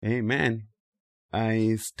Amen.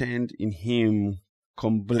 I stand in Him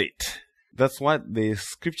complete. That's what the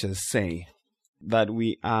scriptures say, that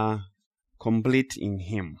we are complete in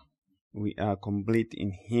Him. We are complete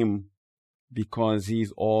in Him because He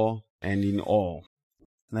is all and in all.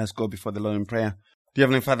 Let's go before the Lord in prayer. Dear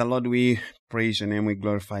Heavenly Father, Lord, we praise your name. We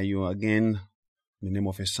glorify you again in the name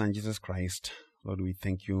of your Son, Jesus Christ. Lord, we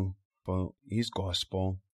thank you for His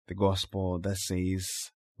gospel, the gospel that says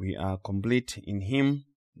we are complete in Him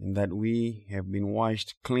and that we have been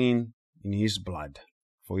washed clean in His blood.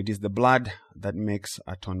 For it is the blood that makes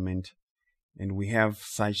atonement. And we have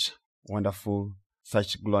such wonderful,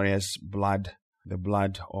 such glorious blood, the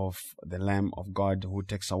blood of the Lamb of God who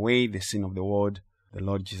takes away the sin of the world, the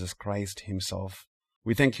Lord Jesus Christ Himself.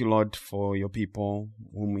 We thank you, Lord, for your people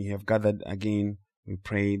whom we have gathered again. We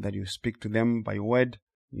pray that you speak to them by your word.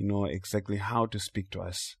 You know exactly how to speak to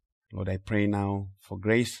us. Lord, I pray now for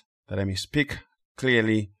grace that I may speak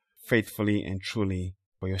clearly, faithfully, and truly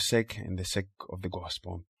for your sake and the sake of the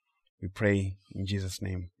gospel. We pray in Jesus'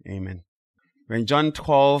 name. Amen. We're in John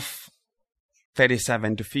 12,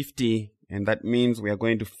 37 to 50, and that means we are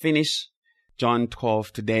going to finish John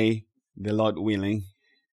 12 today, the Lord willing.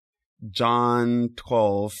 John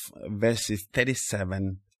 12, verses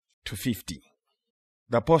 37 to 50.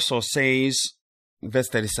 The apostle says, verse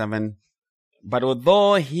 37, "But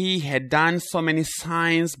although he had done so many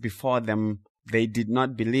signs before them, they did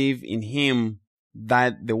not believe in him,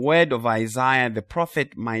 that the word of Isaiah the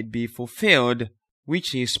prophet might be fulfilled, which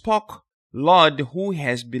he spoke, Lord, who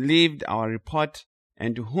has believed our report,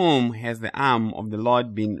 and to whom has the arm of the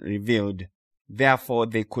Lord been revealed? Therefore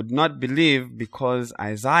they could not believe, because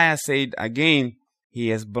Isaiah said again, He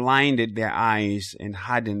has blinded their eyes and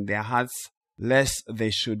hardened their hearts, lest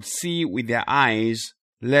they should see with their eyes,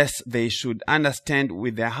 lest they should understand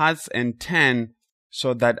with their hearts and turn,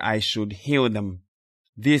 so that I should heal them.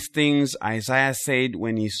 These things Isaiah said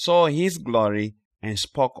when he saw his glory and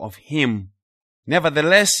spoke of him.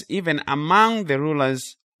 Nevertheless, even among the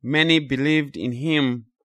rulers, many believed in him,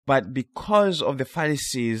 but because of the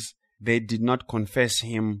Pharisees, they did not confess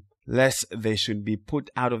him, lest they should be put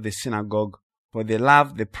out of the synagogue, for they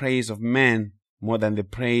loved the praise of men more than the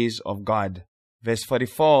praise of God." Verse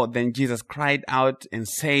 44, "Then Jesus cried out and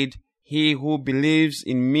said, He who believes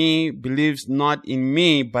in me believes not in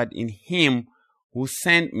me, but in him who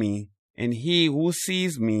sent me. And he who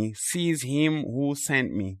sees me sees him who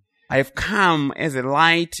sent me. I have come as a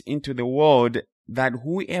light into the world, that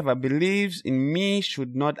whoever believes in me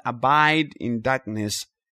should not abide in darkness.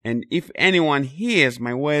 And if anyone hears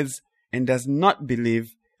my words and does not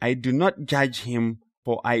believe, I do not judge him,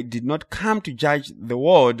 for I did not come to judge the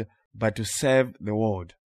world, but to serve the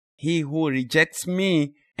world. He who rejects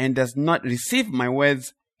me and does not receive my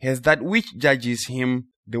words has that which judges him.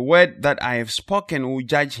 The word that I have spoken will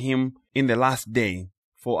judge him in the last day.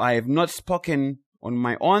 For I have not spoken on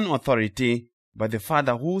my own authority, but the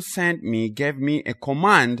Father who sent me gave me a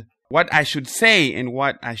command, what I should say and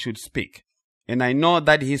what I should speak. And I know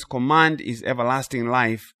that his command is everlasting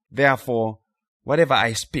life. Therefore, whatever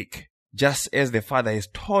I speak, just as the Father has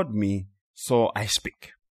told me, so I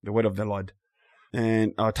speak." The word of the Lord.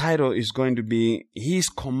 And our title is going to be, His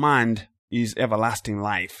Command is Everlasting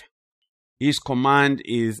Life. His command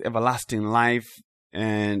is everlasting life.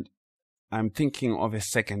 And I'm thinking of a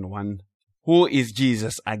second one. Who is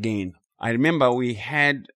Jesus again? I remember we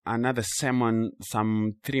had another sermon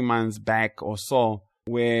some 3 months back or so,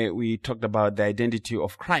 where we talked about the identity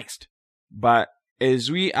of Christ. But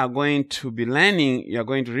as we are going to be learning, you're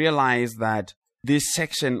going to realize that this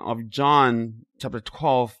section of John chapter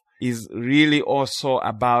 12 is really also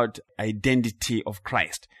about identity of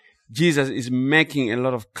Christ. Jesus is making a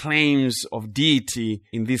lot of claims of deity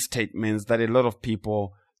in these statements that a lot of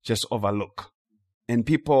people just overlook. And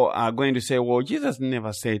people are going to say, well, Jesus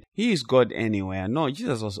never said he is God anywhere. No,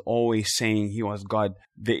 Jesus was always saying he was God.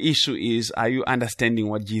 The issue is, are you understanding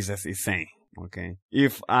what Jesus is saying? Okay.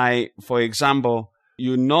 If for example,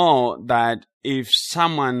 you know that if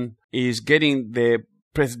someone is getting the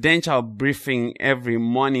presidential briefing every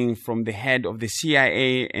morning from the head of the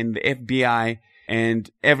CIA and the FBI and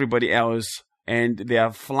everybody else, and they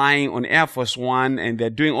are flying on Air Force One and they're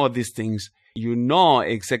doing all these things, you know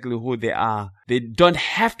exactly who they are. They don't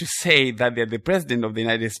have to say that they're the president of the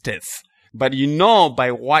United States, but you know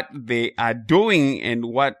by what they are doing and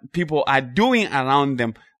what people are doing around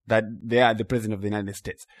them that they are the president of the United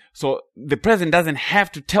States. So the president doesn't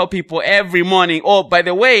have to tell people every morning, oh, by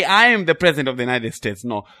the way, I am the president of the United States.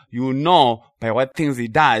 No, you know by what things he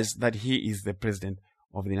does that he is the president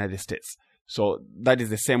of the United States. So that is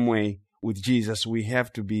the same way with Jesus. We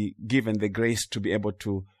have to be given the grace to be able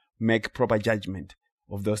to make proper judgment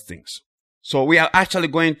of those things. So we are actually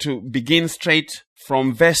going to begin straight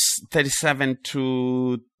from verse 37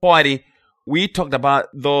 to 40. We talked about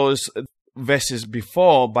those verses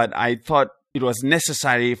before, but I thought it was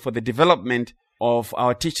necessary for the development of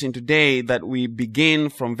our teaching today that we begin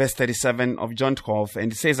from verse 37 of John 12.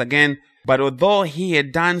 And it says again, "But although he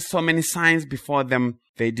had done so many signs before them,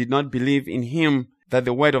 they did not believe in him, that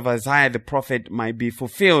the word of Isaiah the prophet might be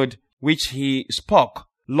fulfilled, which he spoke.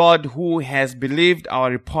 Lord, who has believed our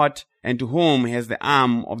report, and to whom has the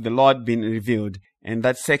arm of the Lord been revealed?" And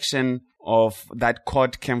that section of that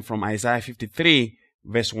quote came from Isaiah 53,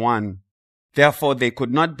 verse 1. Therefore, they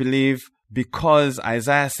could not believe, because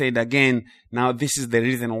Isaiah said again, now this is the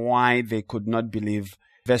reason why they could not believe.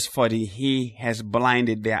 Verse 40, "He has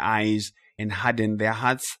blinded their eyes and hardened their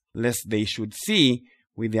hearts, lest they should see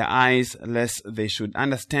with their eyes, lest they should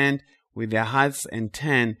understand with their hearts and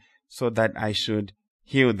turn, so that I should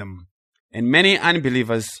heal them." And many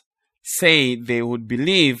unbelievers say they would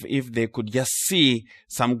believe if they could just see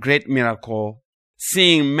some great miracle,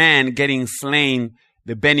 seeing man getting slain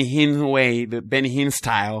the Benny Hinn way, the Benny Hinn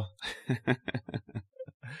style.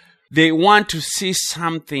 They want to see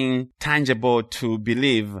something tangible to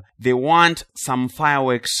believe. They want some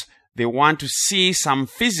fireworks. They want to see some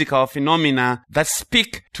physical phenomena that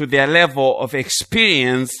speak to their level of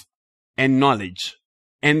experience and knowledge.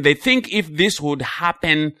 And they think if this would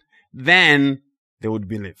happen, then they would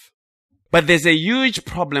believe. But there's a huge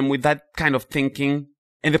problem with that kind of thinking.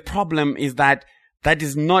 And the problem is that that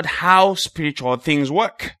is not how spiritual things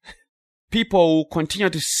work. People will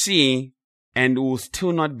continue to see and will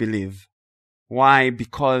still not believe. Why?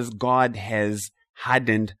 Because God has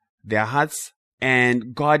hardened their hearts,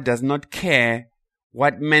 and God does not care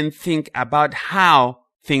what men think about how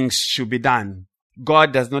things should be done.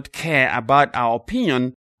 God does not care about our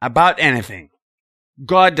opinion about anything.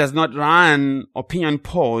 God does not run opinion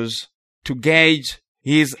polls to gauge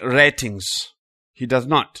his ratings. He does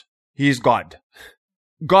not. He is God.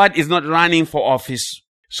 God is not running for office,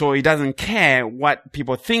 so he doesn't care what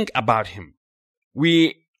people think about him.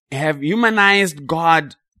 We have humanized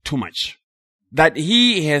God too much, that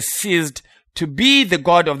he has ceased to be the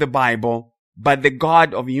God of the Bible, but the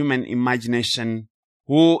God of human imagination,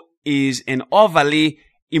 who is an overly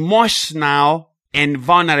emotional and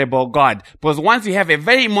vulnerable God. Because once you have a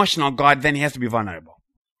very emotional God, then he has to be vulnerable.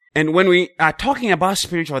 And when we are talking about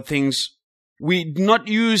spiritual things, we do not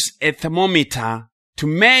use a thermometer to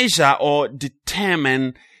measure or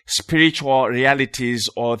determine spiritual realities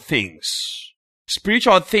or things.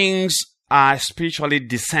 Spiritual things are spiritually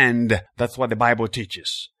discerned. That's what the Bible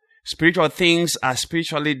teaches. Spiritual things are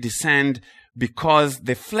spiritually discerned because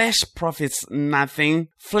the flesh profits nothing.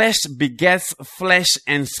 Flesh begets flesh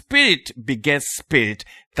and spirit begets spirit.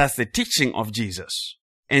 That's the teaching of Jesus.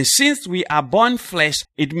 And since we are born flesh,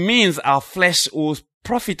 it means our flesh will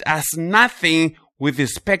profit us nothing with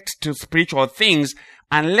respect to spiritual things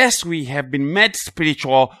unless we have been made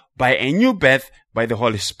spiritual by a new birth by the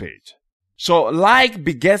Holy Spirit. So like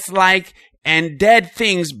begets like, and dead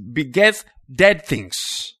things begets dead things.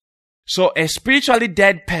 So a spiritually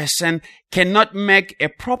dead person cannot make a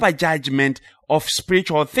proper judgment of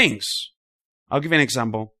spiritual things. I'll give you an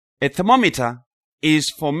example. A thermometer is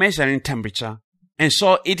for measuring temperature, and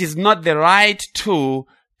so it is not the right tool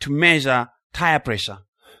to measure tire pressure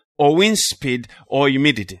or wind speed or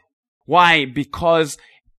humidity. Why? Because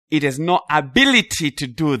it has no ability to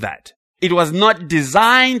do that. It was not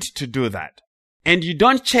designed to do that. And you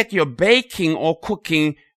don't check your baking or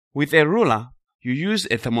cooking with a ruler. You use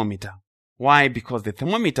a thermometer. Why? Because the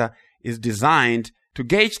thermometer is designed to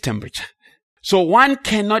gauge temperature. So one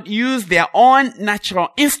cannot use their own natural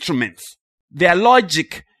instruments, their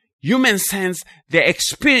logic, human sense, their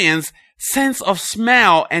experience, sense of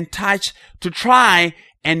smell and touch to try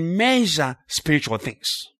and measure spiritual things.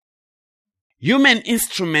 Human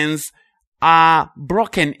instruments are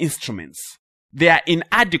broken instruments. They are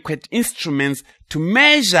inadequate instruments to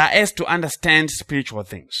measure as to understand spiritual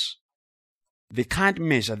things. They can't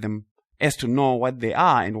measure them as to know what they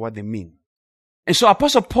are and what they mean. And so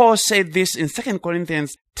Apostle Paul said this in 2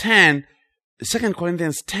 Corinthians 10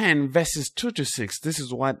 verses 2 to 6. This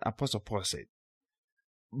is what Apostle Paul said.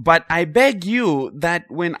 "But I beg you that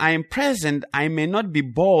when I am present, I may not be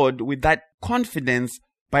bold with that confidence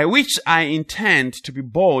by which I intend to be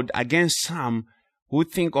bold against some who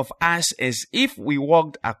think of us as if we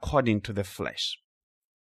walked according to the flesh."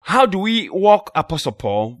 How do we walk, Apostle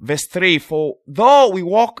Paul? Verse 3, "For though we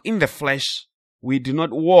walk in the flesh, we do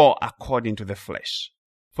not war according to the flesh.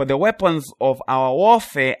 For the weapons of our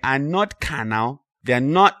warfare are not carnal, they are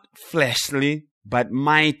not fleshly, but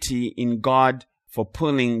mighty in God for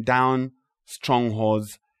pulling down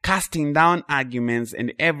strongholds, casting down arguments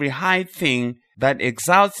and every high thing that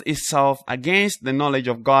exalts itself against the knowledge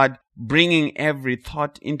of God, bringing every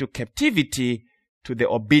thought into captivity to the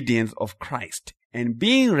obedience of Christ, and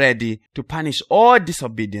being ready to punish all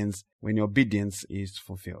disobedience when your obedience is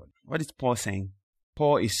fulfilled. What is Paul saying?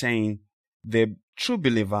 Paul is saying the true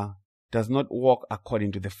believer does not walk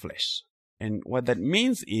according to the flesh. And what that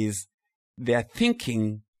means is their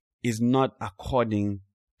thinking is not according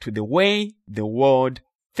to the way the world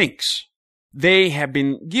thinks. They have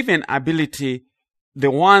been given ability,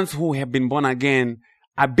 the ones who have been born again,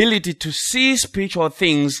 ability to see spiritual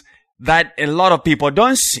things that a lot of people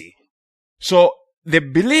don't see. So the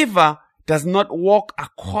believer does not walk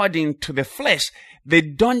according to the flesh. They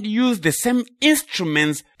don't use the same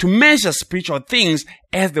instruments to measure spiritual things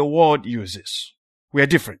as the world uses. We are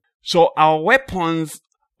different. So our weapons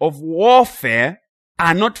of warfare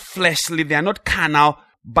are not fleshly, they are not carnal,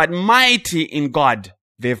 but mighty in God.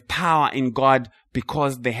 They have power in God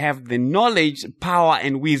because they have the knowledge, power,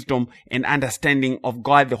 and wisdom and understanding of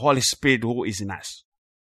God, the Holy Spirit who is in us.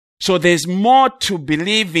 So there's more to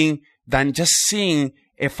believing than just seeing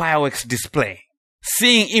a fireworks display,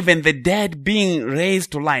 seeing even the dead being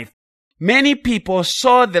raised to life. Many people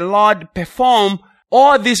saw the Lord perform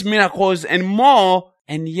all these miracles and more,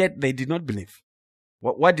 and yet they did not believe.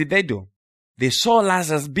 What did they do? They saw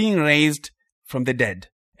Lazarus being raised from the dead,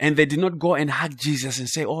 and they did not go and hug Jesus and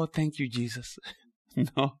say, "Oh, thank you, Jesus."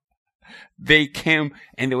 No. They came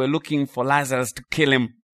and they were looking for Lazarus to kill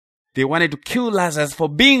him. They wanted to kill Lazarus for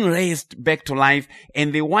being raised back to life,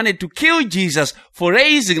 and they wanted to kill Jesus for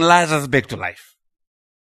raising Lazarus back to life.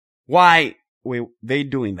 Why were they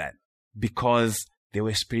doing that? Because they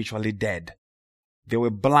were spiritually dead. They were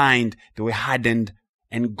blind, they were hardened,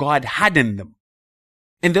 and God hardened them.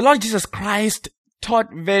 And the Lord Jesus Christ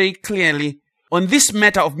taught very clearly on this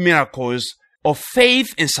matter of miracles, of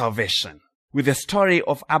faith and salvation, with the story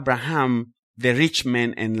of Abraham, the rich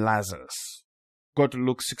man, and Lazarus. Go to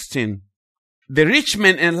Luke 16. The rich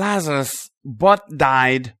man and Lazarus both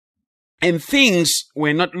died, and things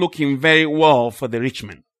were not looking very well for the rich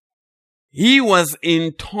man. He was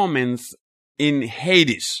in torments in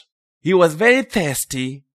Hades. He was very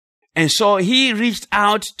thirsty, and so he reached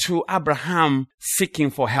out to Abraham seeking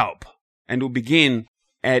for help. And we'll begin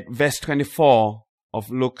at verse 24 of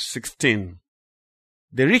Luke 16.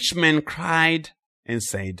 The rich man cried and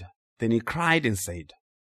said, then he cried and said,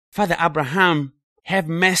 "Father Abraham, have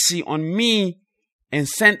mercy on me and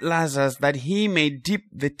send Lazarus that he may dip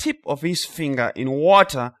the tip of his finger in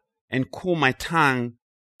water and cool my tongue,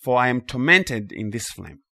 for I am tormented in this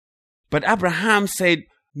flame." But Abraham said,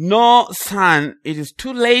 "No, son, it is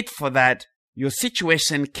too late for that. Your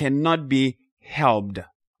situation cannot be helped."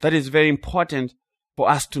 That is very important for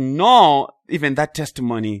us to know, even that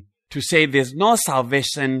testimony, to say there's no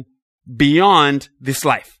salvation beyond this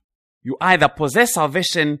life. You either possess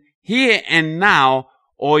salvation here and now,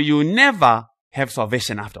 or you never have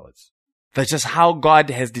salvation afterwards. That's just how God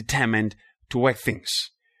has determined to work things.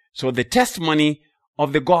 So the testimony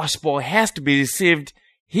of the gospel has to be received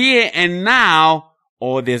here and now,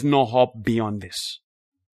 or there's no hope beyond this.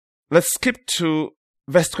 Let's skip to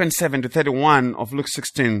verse 27 to 31 of Luke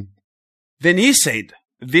 16. Then he said,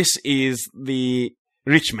 this is the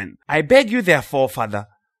rich man, "I beg you therefore, Father,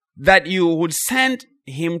 that you would send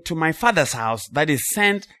him to my father's house, that is,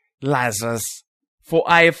 send Lazarus, for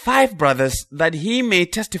I have 5 brothers, that he may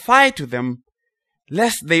testify to them,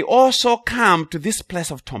 lest they also come to this place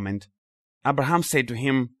of torment." Abraham said to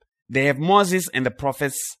him, "They have Moses and the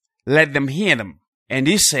prophets, let them hear them." And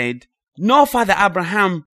he said, "No, Father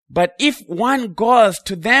Abraham, but if one goes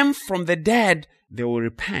to them from the dead, they will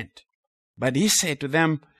repent." But he said to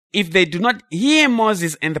them, "If they do not hear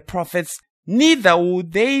Moses and the prophets, neither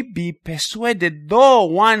would they be persuaded though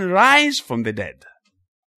one rise from the dead."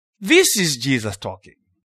 This is Jesus talking.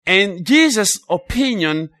 And Jesus'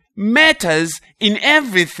 opinion matters in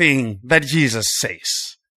everything that Jesus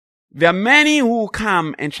says. There are many who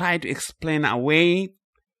come and try to explain away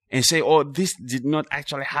and say, "Oh, this did not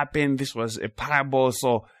actually happen. This was a parable.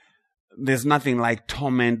 So there's nothing like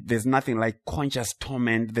torment. There's nothing like conscious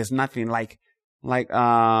torment. There's nothing like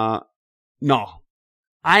no.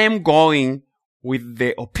 I am going with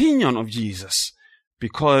the opinion of Jesus,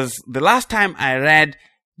 because the last time I read,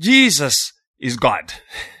 Jesus is God.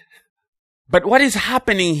 But what is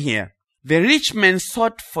happening here? The rich man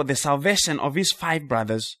sought for the salvation of his 5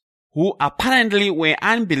 brothers, who apparently were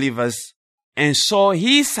unbelievers, and so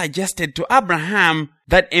he suggested to Abraham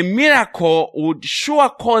that a miracle would sure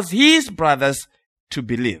cause his brothers to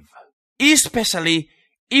believe, especially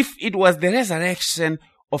if it was the resurrection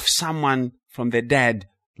of someone from the dead,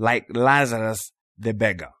 like Lazarus the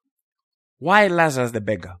beggar. Why Lazarus the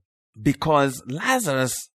beggar? Because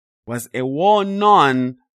Lazarus was a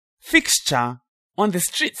well-known fixture on the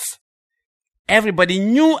streets. Everybody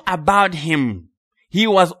knew about him. He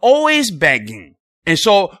was always begging. And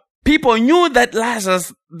so people knew that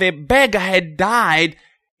Lazarus the beggar had died.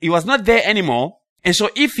 He was not there anymore. And so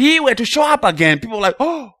if he were to show up again, people were like,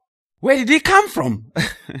 oh, where did he come from?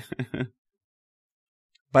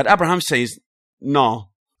 But Abraham says, no,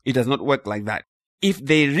 it does not work like that. If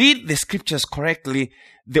they read the scriptures correctly,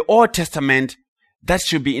 the Old Testament, that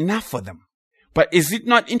should be enough for them. But is it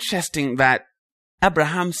not interesting that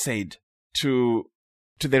Abraham said to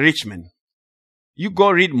the rich man, you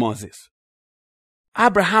go read Moses.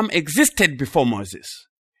 Abraham existed before Moses.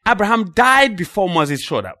 Abraham died before Moses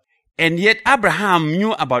showed up. And yet Abraham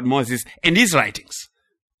knew about Moses and his writings.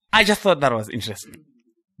 I just thought that was interesting.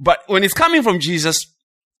 But when it's coming from Jesus,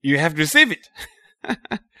 you have to receive it.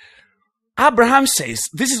 Abraham says,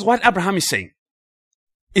 this is what Abraham is saying.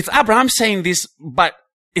 It's Abraham saying this, but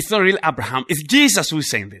it's not really Abraham. It's Jesus who is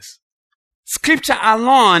saying this. Scripture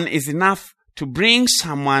alone is enough to bring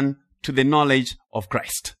someone to the knowledge of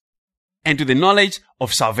Christ and to the knowledge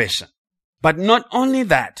of salvation. But not only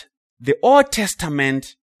that, the Old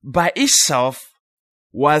Testament by itself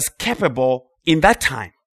was capable in that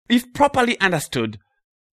time, if properly understood,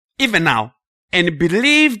 even now, and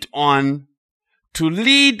believed on, to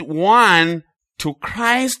lead one to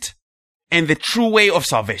Christ and the true way of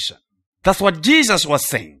salvation. That's what Jesus was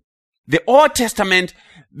saying. The Old Testament,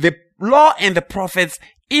 the law and the prophets,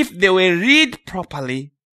 if they were read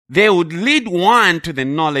properly, they would lead one to the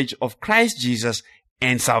knowledge of Christ Jesus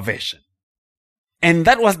and salvation. And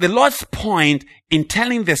that was the Lord's point in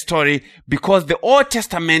telling the story, because the Old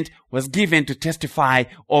Testament was given to testify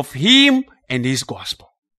of Him and His gospel.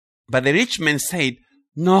 But the rich man said,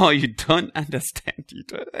 no, you don't understand. You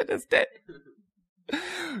don't understand.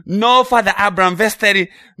 No, Father Abraham, verse 30,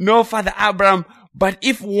 no, Father Abraham, but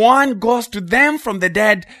if one goes to them from the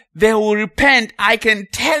dead, they will repent. I can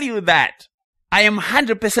tell you that. I am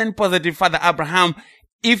 100% positive, Father Abraham,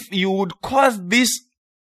 if you would cause this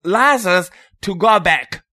Lazarus to go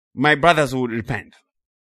back, my brothers would repent.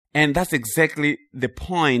 And that's exactly the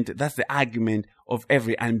point. That's the argument of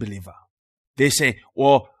every unbeliever. They say,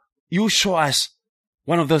 well, you show us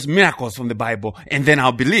one of those miracles from the Bible, and then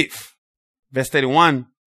I'll believe. Verse 31,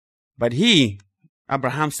 but he,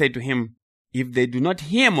 Abraham, said to him, if they do not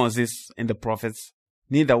hear Moses and the prophets,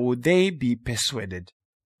 neither would they be persuaded,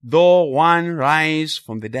 though one rise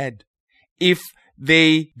from the dead. If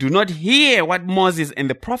they do not hear what Moses and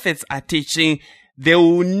the prophets are teaching, they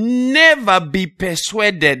will never be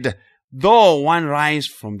persuaded, though one rise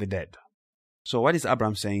from the dead. So what is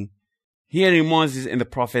Abraham saying? Hearing Moses and the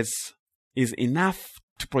prophets is enough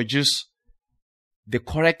to produce the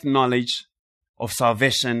correct knowledge of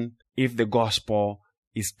salvation if the gospel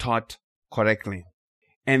is taught correctly.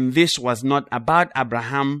 And this was not about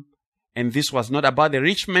Abraham, and this was not about the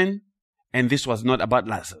rich man, and this was not about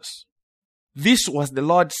Lazarus. This was the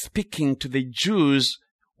Lord speaking to the Jews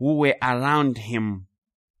who were around him,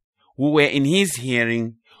 who were in his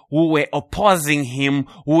hearing, who were opposing him,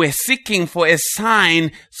 who were seeking for a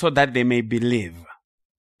sign so that they may believe.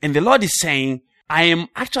 And the Lord is saying, I am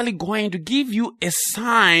actually going to give you a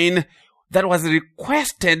sign that was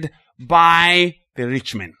requested by the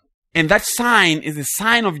rich man. And that sign is the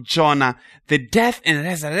sign of Jonah, the death and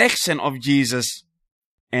resurrection of Jesus.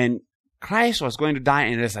 And Christ was going to die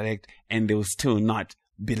and resurrect, and they will still not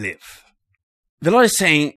believe. The Lord is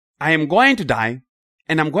saying, I am going to die,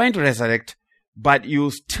 and I'm going to resurrect, but you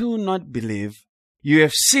will still not believe. You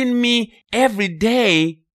have seen me every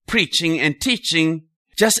day preaching and teaching,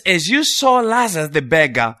 just as you saw Lazarus the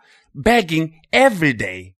beggar begging every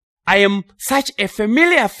day. I am such a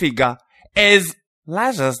familiar figure as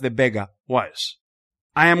Lazarus the beggar was.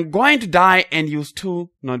 I am going to die and you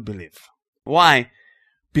still not believe. Why?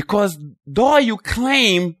 Because though you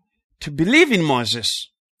claim to believe in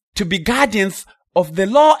Moses, to be guardians of the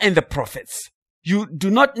law and the prophets, you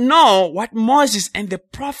do not know what Moses and the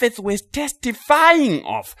prophets were testifying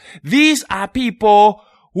of. These are people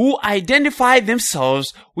who identify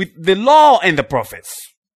themselves with the law and the prophets.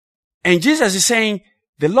 And Jesus is saying,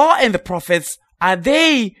 the law and the prophets are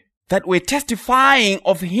they that were testifying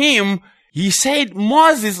of him. He said,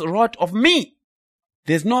 Moses wrote of me.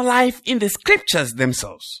 There's no life in the scriptures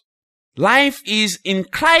themselves. Life is in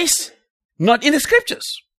Christ, not in the scriptures.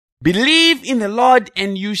 Believe in the Lord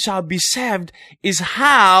and you shall be saved is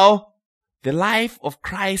how the life of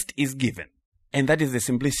Christ is given. And that is the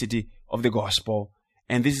simplicity of the gospel.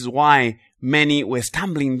 And this is why many were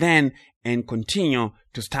stumbling then and continue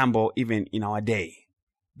to stumble even in our day.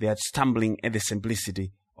 they are stumbling at the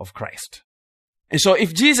simplicity of Christ. And so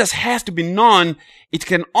if Jesus has to be known, it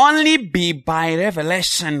can only be by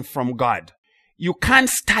revelation from God. You can't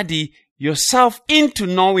study yourself into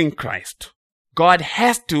knowing Christ. God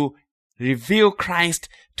has to reveal Christ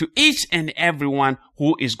to each and everyone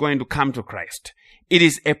who is going to come to Christ. It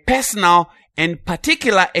is a personal and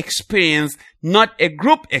particular experience, not a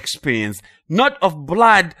group experience, not of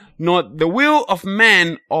blood, not the will of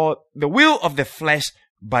man or the will of the flesh,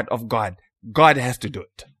 but of God. God has to do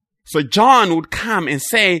it. So John would come and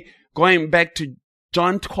say, going back to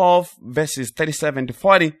John 12, verses 37 to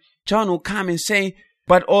 40, John would come and say,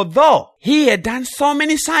 but although he had done so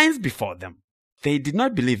many signs before them, they did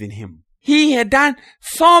not believe in him. He had done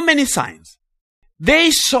so many signs.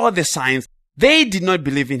 They saw the signs. They did not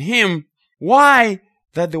believe in him. Why?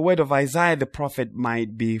 That the word of Isaiah the prophet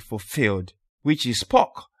might be fulfilled, which he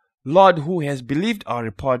spoke. Lord, who has believed our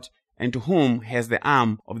report, and to whom has the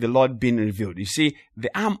arm of the Lord been revealed? You see, the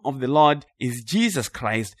arm of the Lord is Jesus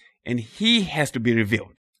Christ, and he has to be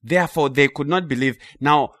revealed. Therefore, they could not believe.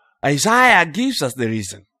 Now, Isaiah gives us the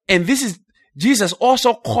reason. And this is Jesus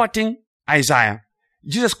also quoting Isaiah.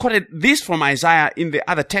 Jesus quoted this from Isaiah in the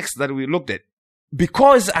other text that we looked at.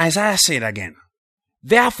 Because Isaiah said again,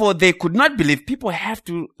 therefore they could not believe. People have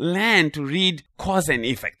to learn to read cause and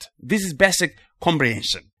effect. This is basic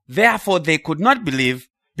comprehension. Therefore they could not believe,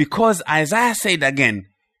 because Isaiah said again,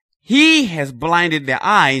 he has blinded their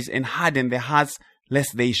eyes and hardened their hearts,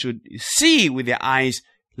 lest they should see with their eyes,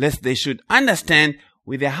 lest they should understand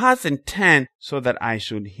with their hearts and turn, so that I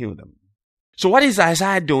should heal them. So what is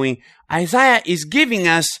Isaiah doing? Isaiah is giving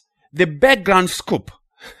us the background scoop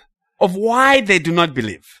of why they do not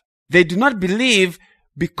believe. They do not believe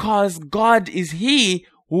because God is he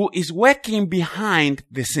who is working behind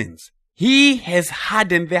the scenes. He has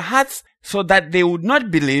hardened their hearts so that they would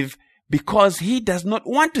not believe, because he does not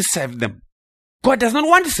want to save them. God does not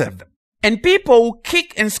want to save them. And people will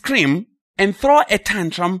kick and scream and throw a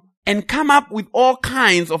tantrum and come up with all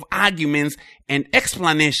kinds of arguments and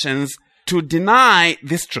explanations to deny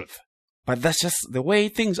this truth. But that's just the way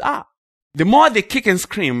things are. The more they kick and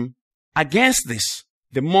scream against this,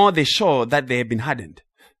 the more they show that they have been hardened.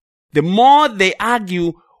 The more they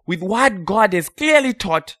argue with what God has clearly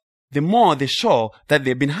taught, the more they show that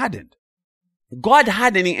they've been hardened. God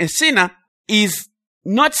hardening a sinner is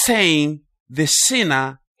not saying the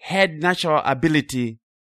sinner had natural ability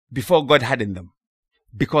before God hardened them.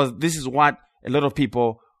 Because this is what a lot of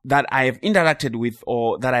people that I have interacted with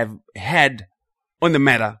or that I've had on the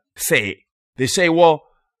matter say. They say, well,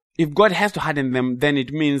 if God has to harden them, then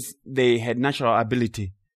it means they had natural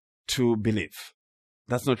ability to believe.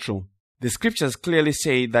 That's not true. The scriptures clearly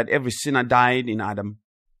say that every sinner died in Adam.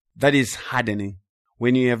 That is hardening.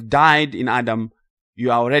 When you have died in Adam, you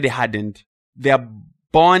are already hardened. They are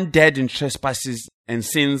born dead in trespasses and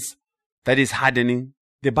sins. That is hardening.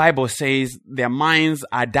 The Bible says their minds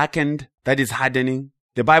are darkened. That is hardening.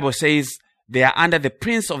 The Bible says they are under the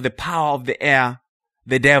prince of the power of the air,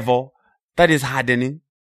 the devil. That is hardening.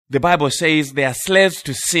 The Bible says they are slaves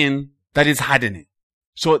to sin. That is hardening.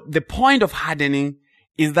 So the point of hardening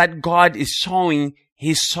is that God is showing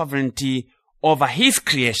his sovereignty over his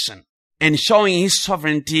creation and showing his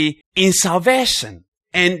sovereignty in salvation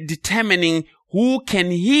and determining who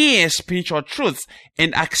can hear spiritual truths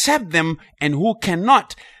and accept them and who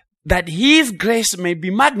cannot, that his grace may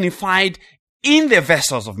be magnified in the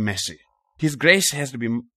vessels of mercy. His grace has to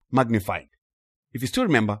be magnified. If you still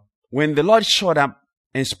remember, when the Lord showed up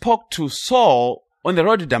and spoke to Saul on the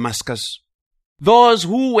road to Damascus, those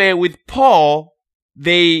who were with Paul,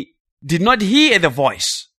 they did not hear the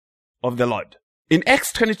voice of the Lord. In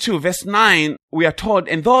Acts 22 verse 9, we are told,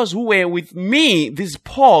 and those who were with me, this is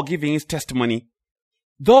Paul giving his testimony,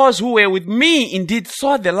 those who were with me indeed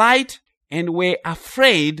saw the light and were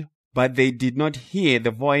afraid, but they did not hear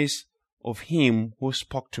the voice of him who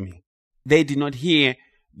spoke to me. They did not hear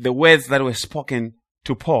the words that were spoken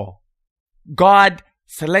to Paul. God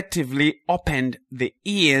selectively opened the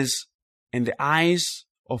ears and the eyes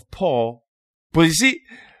of Paul. But you see,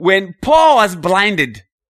 when Paul was blinded,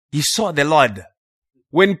 he saw the Lord.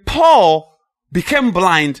 When Paul became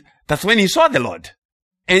blind, that's when he saw the Lord.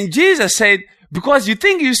 And Jesus said, because you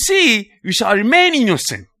think you see, you shall remain in your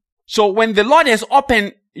sin. So when the Lord has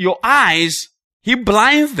opened your eyes, he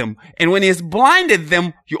blinds them. And when he has blinded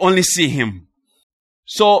them, you only see him.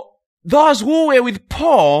 So those who were with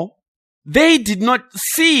Paul, they did not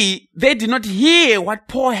see, they did not hear what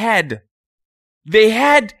Paul had. They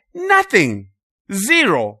had nothing.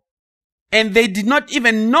 Zero. And they did not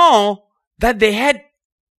even know that they had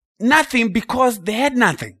nothing because they had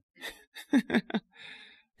nothing.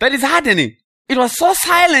 That is hardening. It was so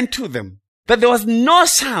silent to them that there was no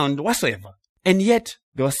sound whatsoever. And yet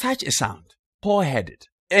there was such a sound. Paul heard it.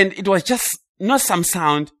 And it was just not some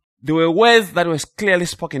sound. There were words that was clearly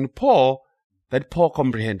spoken to Paul that Paul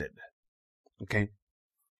comprehended. Okay.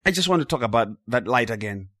 I just want to talk about that light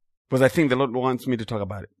again, because I think the Lord wants me to talk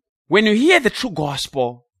about it. When you hear the true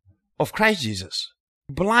gospel of Christ Jesus,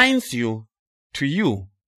 it blinds you to you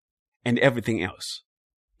and everything else.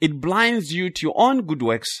 It blinds you to your own good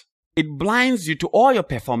works. It blinds you to all your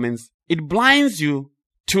performance. It blinds you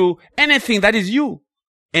to anything that is you.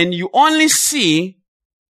 And you only see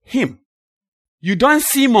Him. You don't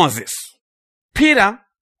see Moses. Peter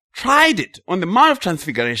tried it on the Mount of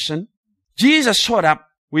Transfiguration. Jesus showed up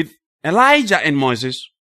with Elijah and Moses.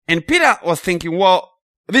 And Peter was thinking, well,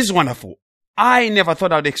 this is wonderful. I never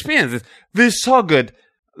thought I'd experience this. This is so good.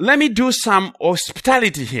 Let me do some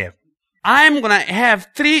hospitality here. I'm going to have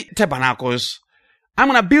 3 tabernacles. I'm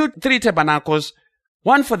going to build 3 tabernacles.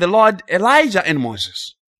 One for the Lord, Elijah, and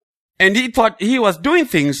Moses. And he thought he was doing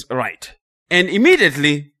things right. And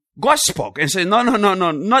immediately, God spoke and said, no,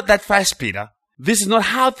 not that fast, Peter. This is not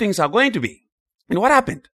how things are going to be. And what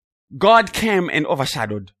happened? God came and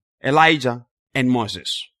overshadowed Elijah and Moses.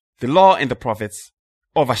 The law and the prophets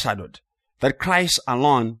overshadowed that Christ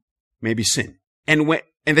alone may be seen. And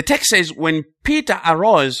the text says, when Peter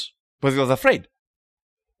arose, because he was afraid,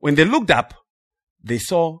 when they looked up, they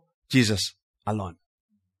saw Jesus alone.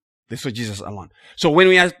 They saw Jesus alone. So when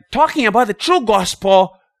we are talking about the true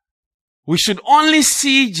gospel, we should only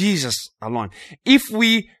see Jesus alone. If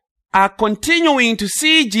we are continuing to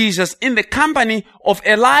see Jesus in the company of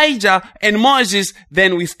Elijah and Moses,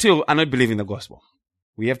 then we still are not believing the gospel.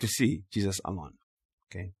 We have to see Jesus alone.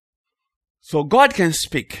 Okay. So God can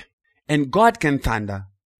speak and God can thunder,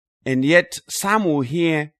 and yet some will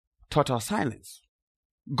hear total silence.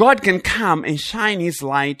 God can come and shine His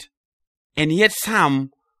light, and yet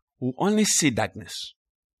some will only see darkness.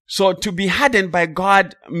 So to be hardened by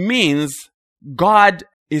God means God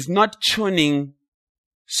is not tuning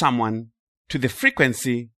someone to the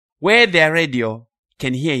frequency where their radio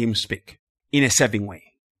can hear Him speak in a saving way,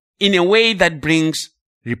 in a way that brings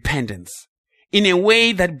repentance, in a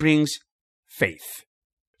way that brings faith.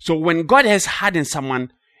 So when God has hardened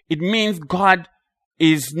someone, it means God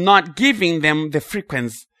is not giving them the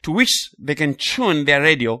frequency to which they can tune their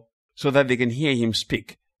radio so that they can hear Him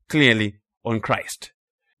speak clearly on Christ.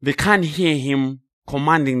 They can't hear Him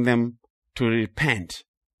commanding them to repent,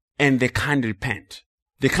 and they can't repent.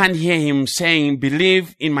 They can't hear Him saying,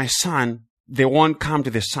 believe in my Son. They won't come to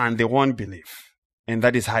the Son. They won't believe. And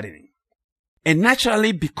that is hardening. And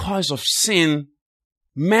naturally, because of sin,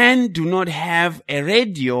 men do not have a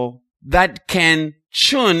radio that can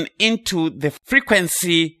tune into the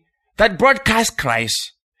frequency that broadcasts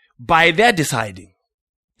Christ by their deciding.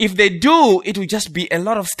 If they do, it will just be a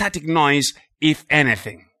lot of static noise, if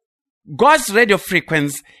anything. God's radio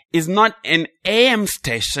frequency is not an AM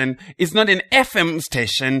station, it's not an FM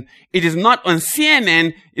station, it is not on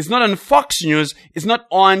CNN, it's not on Fox News, it's not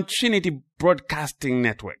on Trinity Broadcasting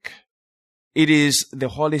Network. It is the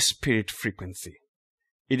Holy Spirit frequency.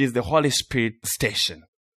 It is the Holy Spirit station.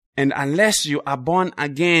 And unless you are born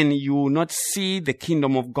again, you will not see the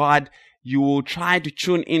kingdom of God. You will try to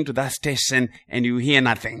tune into that station and you hear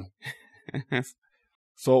nothing.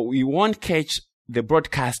 So we won't catch the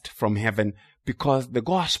broadcast from heaven, because the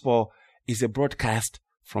gospel is a broadcast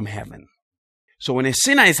from heaven. So when a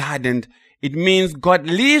sinner is hardened, it means God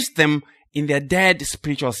leaves them in their dead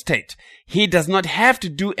spiritual state. He does not have to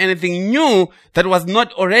do anything new that was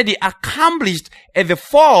not already accomplished at the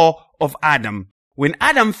fall of Adam. When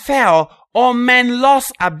Adam fell, all men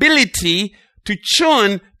lost ability to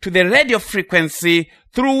tune to the radio frequency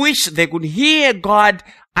through which they could hear God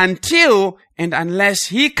until and unless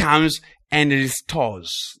He comes and restores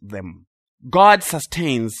them. God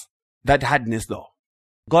sustains that hardness though.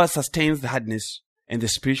 God sustains the hardness and the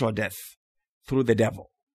spiritual death through the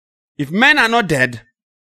devil. If men are not dead,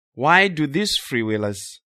 why do these freewheelers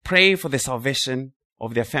pray for the salvation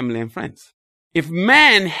of their family and friends? If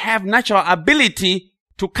men have natural ability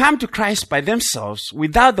to come to Christ by themselves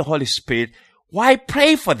without the Holy Spirit, why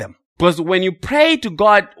pray for them? Because when you pray to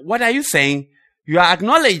God, what are you saying? You are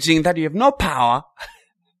acknowledging that you have no power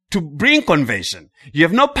to bring conversion. You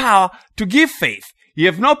have no power to give faith. You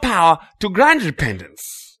have no power to grant repentance.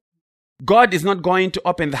 God is not going to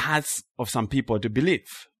open the hearts of some people to believe.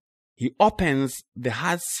 He opens the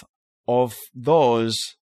hearts of those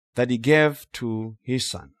that He gave to His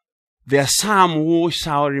Son. There are some who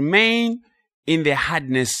shall remain in their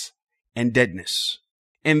hardness and deadness.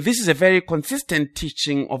 And this is a very consistent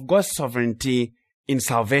teaching of God's sovereignty in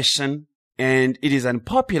salvation And it is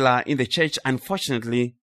unpopular in the church,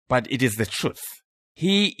 unfortunately, but it is the truth.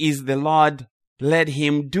 He is the Lord. Let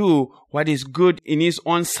him do what is good in his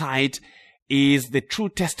own sight is the true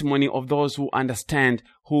testimony of those who understand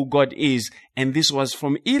who God is. And this was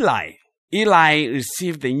from Eli. Eli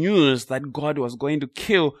received the news that God was going to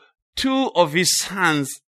kill 2 of his sons.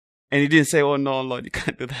 And he didn't say, oh no, Lord, you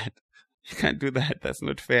can't do that. You can't do that. That's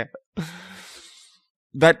not fair.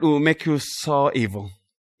 That will make you so evil.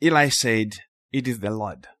 Eli said, it is the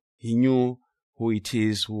Lord. He knew who it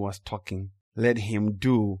is who was talking. Let him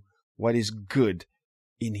do what is good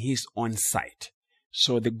in his own sight.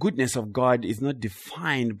 So the goodness of God is not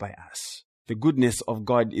defined by us. The goodness of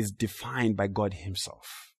God is defined by God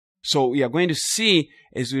himself. So we are going to see,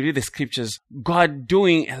 as we read the scriptures, God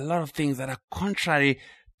doing a lot of things that are contrary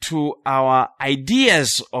to our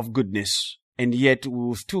ideas of goodness. And yet we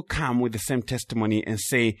will still come with the same testimony and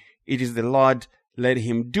say, it is the Lord, let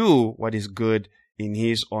him do what is good in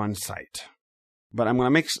his own sight. But I'm going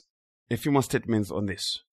to make a few more statements on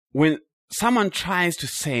this. When someone tries to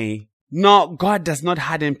say, no, God does not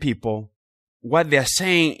harden people, what they're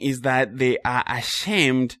saying is that they are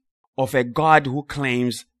ashamed of a God who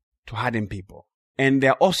claims to harden people. And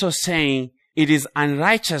they're also saying it is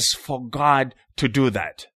unrighteous for God to do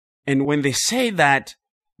that. And when they say that,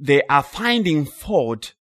 they are finding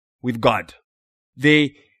fault with God.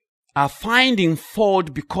 They are finding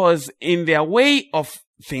fault because in their way of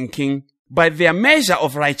thinking, by their measure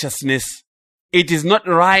of righteousness, it is not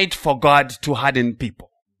right for God to harden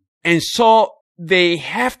people. And so they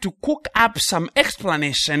have to cook up some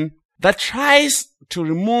explanation that tries to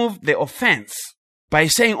remove the offense by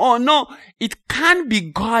saying, oh no, it can't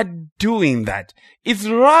be God doing that. It's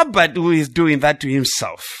Robert who is doing that to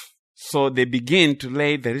himself. So they begin to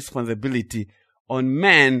lay the responsibility on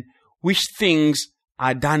man, which things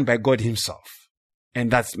are done by God himself.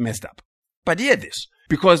 And that's messed up. But hear this,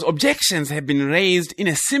 because objections have been raised in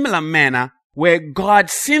a similar manner where God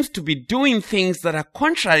seems to be doing things that are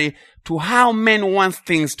contrary to how man wants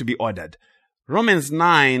things to be ordered. Romans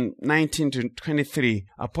 9:19-23,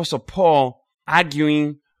 Apostle Paul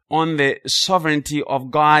arguing on the sovereignty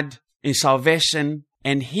of God in salvation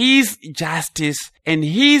and his justice and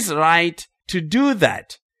his right to do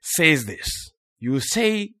that, says this. You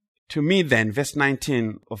say to me then, verse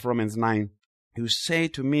 19 of Romans 9, you say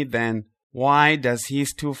to me then, why does he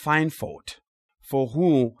still find fault? For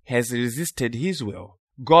who has resisted his will?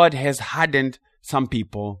 God has hardened some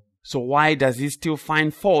people, so why does he still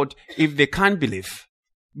find fault if they can't believe?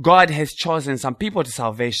 God has chosen some people to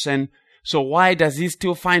salvation, so why does he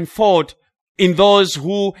still find fault in those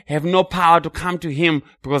who have no power to come to him,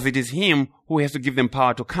 because it is him who has to give them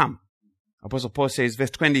power to come? Apostle Paul says,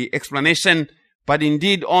 verse 20, explanation, but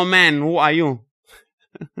indeed, oh man, who are you?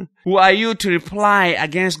 Who are you to reply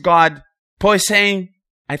against God? Paul is saying,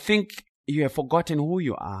 I think you have forgotten who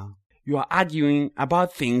you are. You are arguing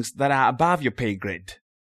about things that are above your pay grade.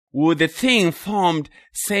 Would the thing formed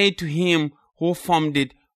say to him who formed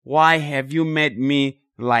it, why have you made me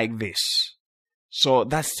like this? So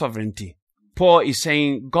that's sovereignty. Paul is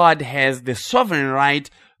saying God has the sovereign right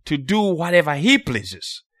to do whatever he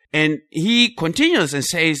pleases. And he continues and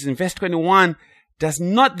says in verse 21, does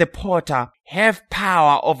not the potter have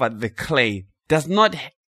power over the clay? Does not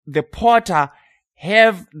the potter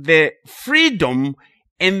have the freedom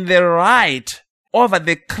and the right over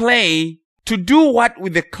the clay to do what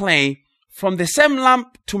with the clay, from the same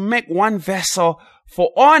lump to make one vessel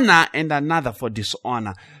for honor and another for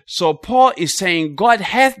dishonor? So Paul is saying God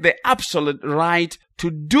has the absolute right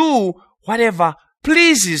to do whatever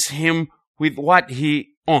pleases him with what he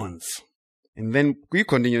owns. And then we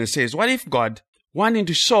continue and says, what if God, wanting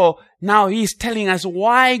to show, now he is telling us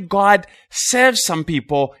why God saves some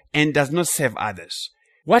people and does not save others.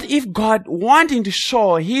 What if God, wanting to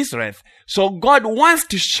show his wrath, so God wants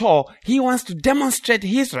to show, he wants to demonstrate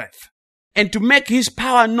his wrath. And to make his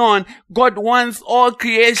power known, God wants all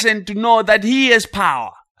creation to know that he has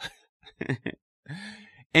power.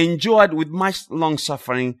 Endured with much long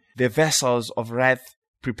suffering the vessels of wrath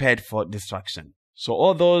prepared for destruction. So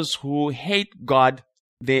all those who hate God,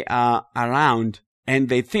 they are around and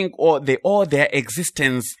they think they owe their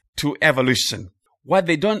existence to evolution. What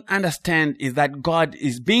they don't understand is that God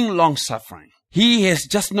is being long-suffering. He has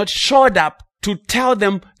just not showed up to tell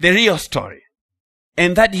them the real story.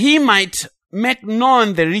 And that he might make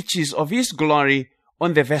known the riches of his glory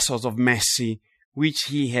on the vessels of mercy, which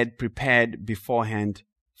he had prepared beforehand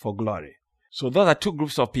for glory. So those are two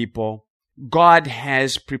groups of people. God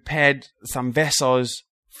has prepared some vessels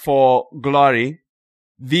for glory.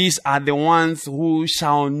 These are the ones who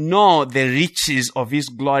shall know the riches of his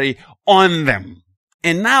glory on them.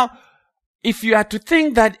 And now, if you are to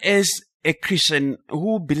think that as a Christian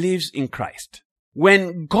who believes in Christ,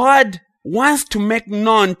 when God wants to make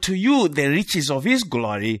known to you the riches of His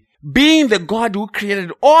glory, being the God who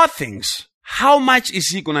created all things, how much is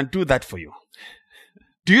He going to do that for you?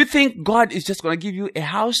 Do you think God is just going to give you a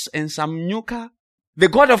house and some new car? The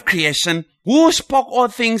God of creation, who spoke all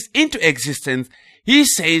things into existence, He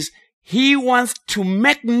says He wants to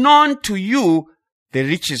make known to you the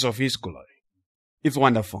riches of His glory. It's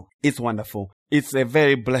wonderful. It's wonderful. It's a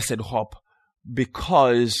very blessed hope,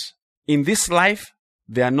 because in this life,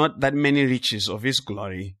 there are not that many riches of His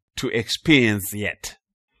glory to experience yet.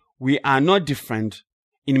 We are not different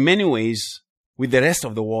in many ways with the rest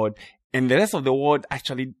of the world, and the rest of the world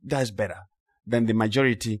actually does better than the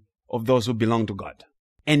majority of those who belong to God.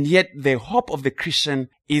 And yet the hope of the Christian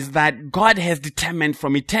is that God has determined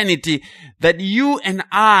from eternity that you and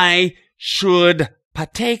I should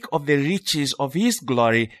partake of the riches of His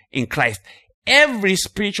glory in Christ. Every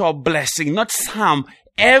spiritual blessing, not some,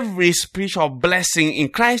 every spiritual blessing in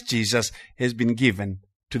Christ Jesus has been given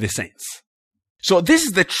to the saints. So this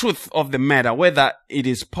is the truth of the matter, whether it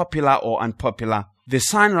is popular or unpopular. The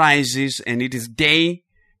sun rises and it is day,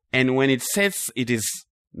 and when it sets, it is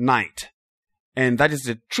night. And that is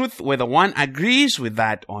the truth, whether one agrees with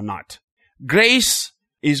that or not. Grace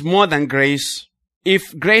is more than grace.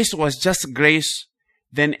 If grace was just grace,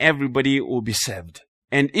 then everybody will be saved.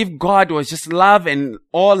 And if God was just love and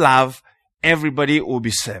all love, everybody will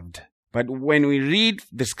be saved. But when we read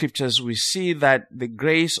the scriptures, we see that the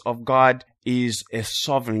grace of God is a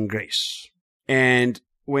sovereign grace. And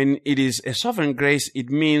when it is a sovereign grace, it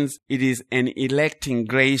means it is an electing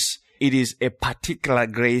grace. It is a particular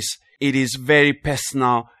grace. It is very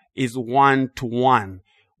personal. It's one-to-one.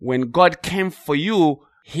 When God came for you,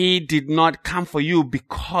 He did not come for you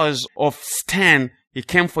because of Stan. He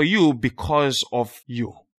came for you because of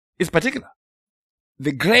you. It's particular.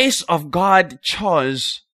 The grace of God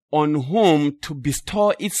chose on whom to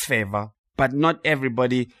bestow its favor, but not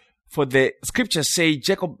everybody. For the scriptures say,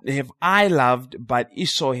 Jacob have I loved, but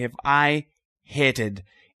Esau have I hated.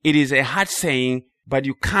 It is a hard saying, but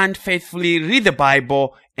you can't faithfully read the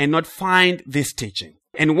Bible and not find this teaching.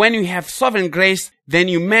 And when you have sovereign grace, then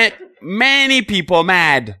you make many people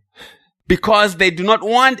mad, because they do not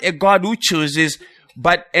want a God who chooses,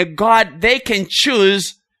 but a God they can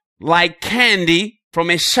choose like candy from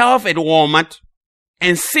a shelf at Walmart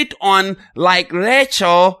and sit on like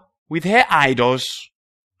Rachel with her idols.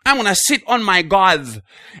 I'm going to sit on my gods.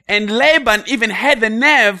 And Laban even had the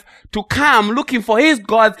nerve to come looking for his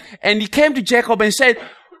gods, and he came to Jacob and said,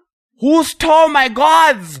 "Who stole my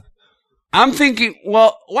gods?" I'm thinking,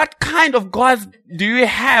 well, what kind of gods do you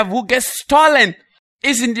have who gets stolen?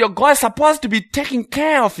 Isn't your God supposed to be taking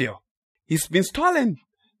care of you? He's been stolen.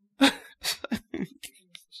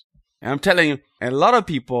 I'm telling you, a lot of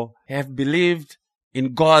people have believed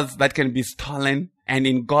in gods that can be stolen and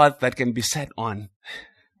in gods that can be set on.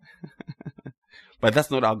 But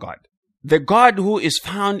that's not our God. The God who is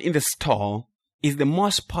found in the store is the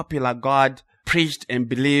most popular God preached and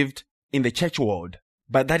believed in the church world.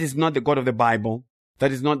 But that is not the God of the Bible.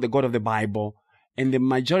 That is not the God of the Bible. And the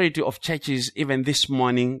majority of churches, even this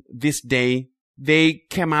morning, this day, they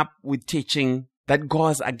came up with teaching that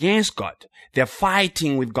goes against God. They're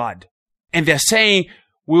fighting with God. And they're saying,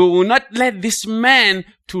 we will not let this man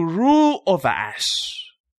to rule over us.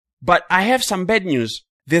 But I have some bad news.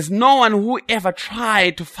 There's no one who ever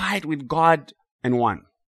tried to fight with God and won.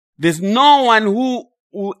 There's no one who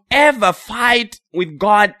will ever fight with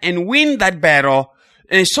God and win that battle.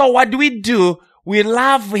 And so what do? We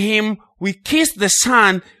love Him. We kiss the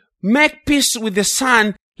Son, make peace with the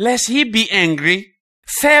Son, lest He be angry.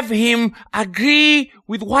 Serve Him, agree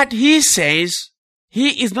with what He says.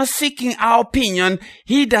 He is not seeking our opinion.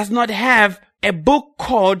 He does not have a book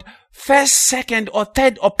called first, second, or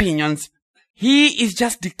third opinions. He is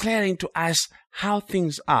just declaring to us how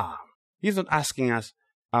things are. He's not asking us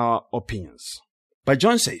our opinions. But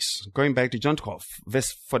John says, going back to John 12,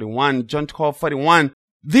 verse 41, John 12, 41,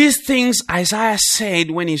 these things Isaiah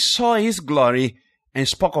said when he saw His glory and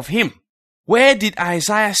spoke of Him. Where did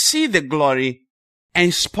Isaiah see the glory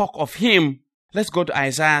and spoke of Him? Let's go to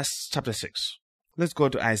Isaiah chapter 6. Let's go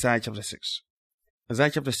to Isaiah chapter 6.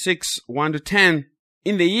 Isaiah chapter 6, 1 to 10.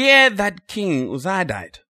 In the year that King Uzziah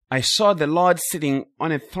died, I saw the Lord sitting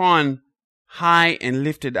on a throne, high and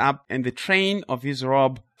lifted up, and the train of His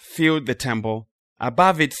robe filled the temple.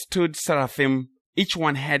 Above it stood seraphim. Each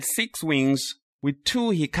one had 6 wings. With 2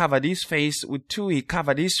 He covered His face, with 2 He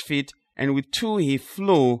covered His feet, and with 2 He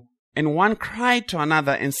flew. And one cried to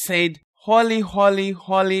another and said, Holy, holy,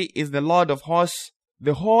 holy is the Lord of hosts.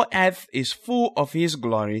 The whole earth is full of His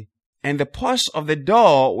glory. and the posts of the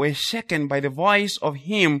door were shaken by the voice of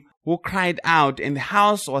him who cried out, and the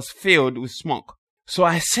house was filled with smoke. So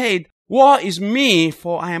I said, Woe is me,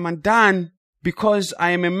 for I am undone, because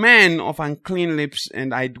I am a man of unclean lips,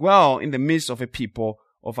 and I dwell in the midst of a people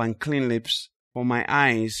of unclean lips, for my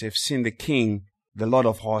eyes have seen the King, the Lord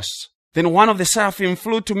of hosts. Then one of the seraphim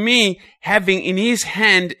flew to me, having in his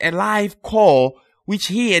hand a live coal, which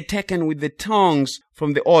he had taken with the tongs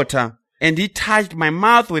from the altar. And he touched my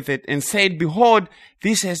mouth with it, and said, Behold,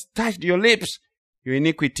 this has touched your lips. Your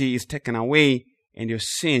iniquity is taken away, and your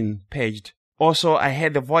sin purged. Also I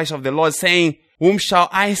heard the voice of the Lord saying, Whom shall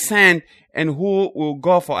I send, and who will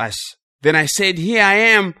go for us? Then I said, Here I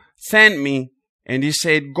am, send me. And he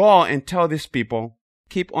said, Go and tell these people,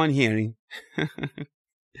 keep on hearing,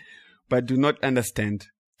 but do not understand.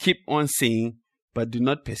 Keep on seeing, but do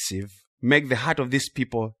not perceive. Make the heart of these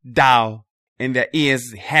people dull, and their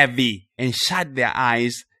ears heavy, and shut their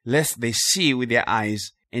eyes, lest they see with their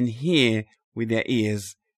eyes, and hear with their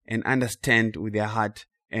ears, and understand with their heart,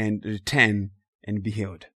 and return and be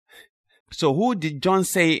healed. So who did John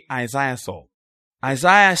say Isaiah saw?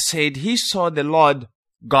 Isaiah said he saw the Lord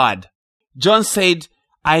God. John said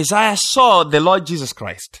Isaiah saw the Lord Jesus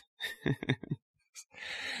Christ.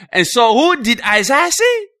 And so who did Isaiah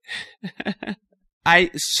see?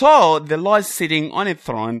 I saw the Lord sitting on a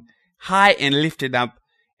throne, high and lifted up,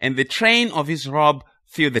 and the train of his robe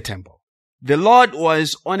filled the temple. The Lord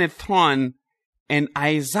was on a throne, and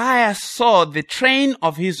Isaiah saw the train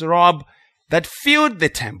of his robe that filled the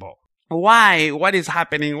temple. Why? What is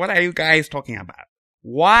happening? What are you guys talking about?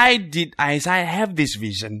 Why did Isaiah have this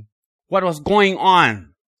vision? What was going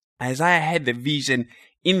on? Isaiah had the vision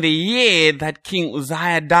in the year that King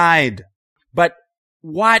Uzziah died. But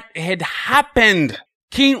what had happened?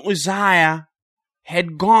 King Uzziah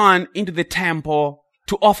had gone into the temple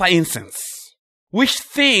to offer incense, which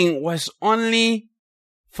thing was only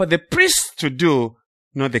for the priests to do,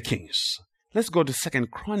 not the kings. Let's go to 2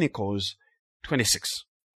 Chronicles 26.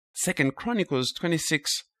 2 Chronicles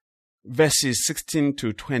 26, verses 16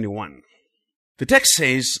 to 21. The text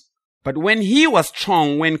says, But when he was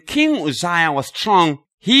strong, when King Uzziah was strong,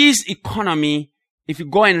 his economy, if you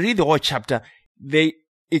go and read the whole chapter, the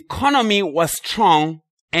economy was strong,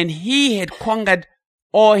 and he had conquered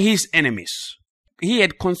all his enemies. He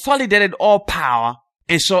had consolidated all power,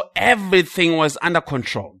 and so everything was under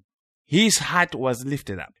control. His heart was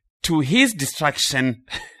lifted up to his destruction,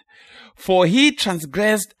 for he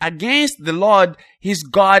transgressed against the Lord his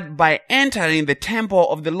God by entering the temple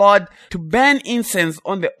of the Lord to burn incense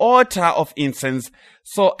on the altar of incense.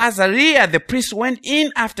 So Azariah the priest went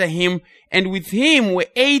in after him, and with him were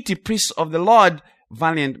 80 priests of the Lord,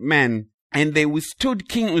 valiant men. And they withstood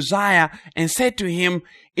King Uzziah and said to him,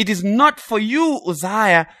 It is not for you,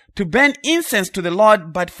 Uzziah, to burn incense to the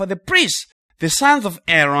Lord, but for the priests, the sons of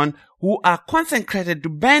Aaron, who are consecrated to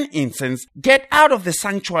burn incense. Get out of the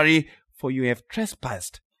sanctuary, for you have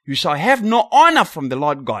trespassed. You shall have no honor from the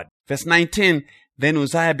Lord God. Verse 19, Then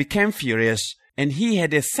Uzziah became furious, and he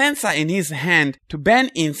had a censer in his hand to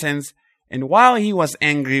burn incense, and while he was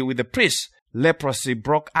angry with the priests, leprosy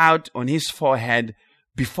broke out on his forehead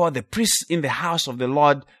before the priests in the house of the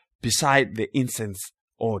Lord beside the incense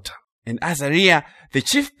altar. And Azariah, the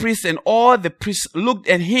chief priest, and all the priests looked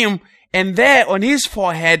at him, and there on his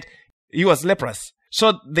forehead he was leprous.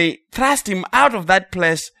 So they thrust him out of that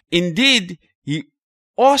place. Indeed, he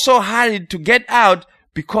also hurried to get out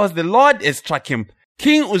because the Lord had struck him.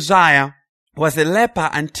 King Uzziah was a leper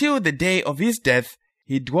until the day of his death.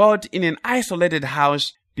 He dwelt in an isolated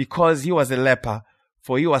house because he was a leper,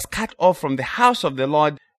 for he was cut off from the house of the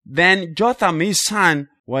Lord. Then Jotham his son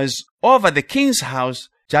was over the king's house,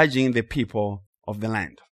 judging the people of the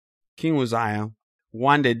land. King Uzziah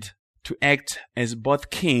wanted to act as both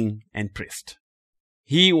king and priest.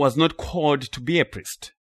 He was not called to be a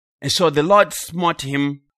priest. And so the Lord smote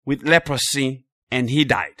him with leprosy, and he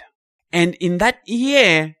died. And in that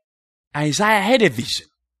year, Isaiah had a vision.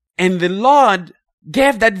 And the Lord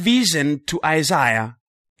gave that vision to Isaiah.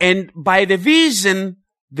 And by the vision,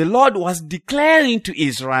 the Lord was declaring to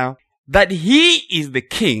Israel that he is the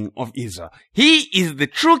king of Israel. He is the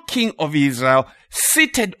true king of Israel,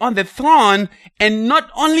 seated on the throne. And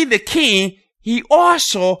not only the king, he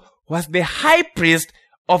also was the high priest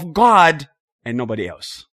of God and nobody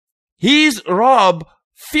else. His robe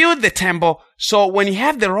filled the temple. So when you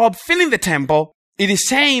have the robe filling the temple, it is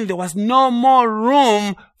saying there was no more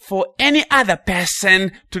room for any other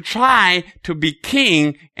person to try to be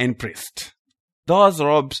king and priest. Those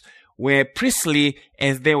robes were priestly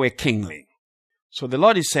as they were kingly. So the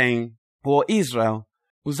Lord is saying, for Israel,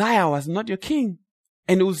 Uzziah was not your king,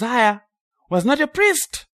 and Uzziah was not your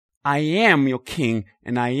priest. I am your king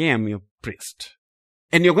and I am your priest.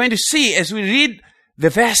 And you're going to see as we read the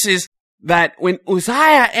verses that when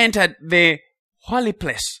Uzziah entered the holy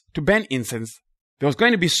place to burn incense, there was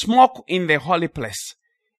going to be smoke in the holy place.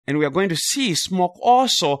 And we are going to see smoke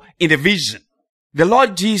also in the vision. The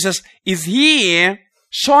Lord Jesus is here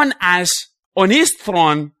shown us on his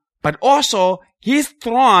throne, but also his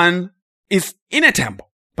throne is in a temple.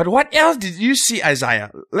 But what else did you see,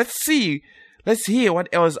 Isaiah? Let's hear what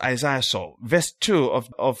else Isaiah saw. Verse 2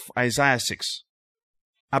 of Isaiah 6.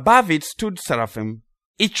 Above it stood seraphim.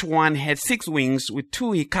 Each one had 6 wings. With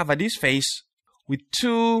 2 he covered his face. With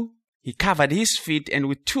 2 he covered his feet. And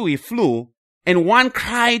with 2 he flew. And one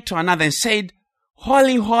cried to another and said,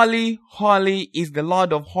 Holy, holy, holy is the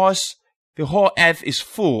Lord of hosts. The whole earth is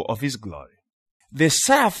full of his glory. The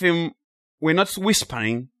seraphim were not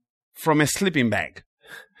whispering from a sleeping bag.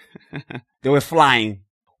 They were flying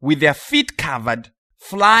with their feet covered,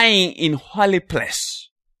 flying in holy place,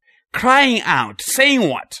 crying out, saying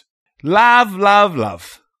what? Love, love,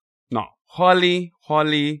 love. No. Holy,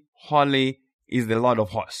 holy, holy is the Lord of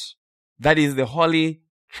hosts. That is the holy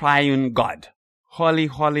triune God. Holy,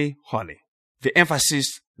 holy, holy. The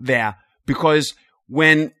emphasis there, because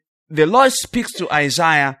when the Lord speaks to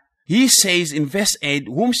Isaiah, he says in verse 8,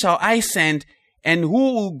 whom shall I send and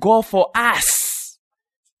who will go for us?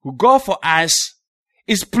 Who go for us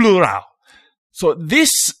is plural. So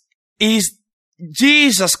this is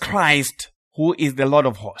Jesus Christ, who is the Lord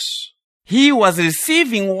of hosts. He was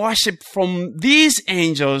receiving worship from these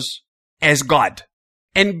angels as God.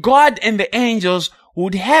 And God and the angels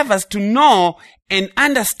would have us to know and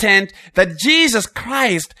understand that Jesus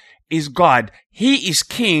Christ is God. He is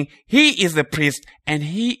King. He is the priest. And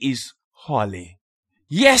he is holy.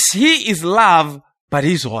 Yes, he is love, but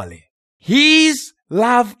he's holy. His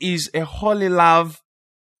love is a holy love.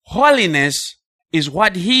 Holiness is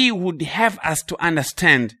what he would have us to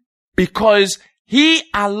understand, because he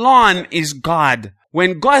alone is God.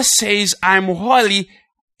 When God says, I'm holy,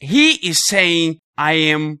 he is saying, I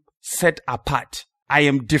am set apart. I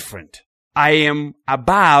am different. I am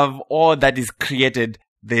above all that is created.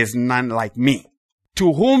 There's none like me.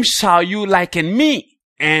 To whom shall you liken me?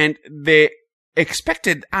 And the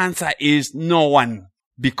expected answer is no one,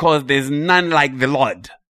 because there's none like the Lord.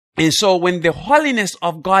 And so when the holiness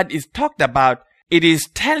of God is talked about, it is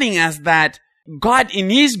telling us that God in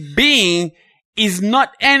his being is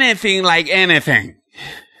not anything like anything.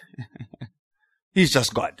 He's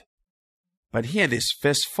just God. But hear this,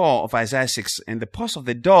 verse 4 of Isaiah 6, and the posts of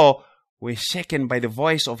the door were shaken by the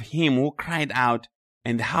voice of him who cried out,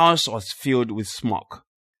 and the house was filled with smoke.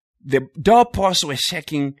 The doorposts were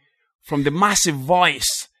shaking from the massive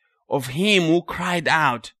voice of him who cried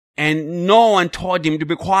out, and no one told him to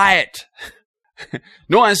be quiet.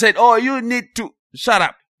 No one said, oh, you need to shut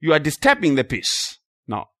up. You are disturbing the peace.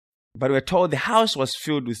 No. But we're told the house was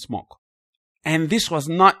filled with smoke. And this was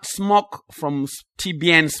not smoke from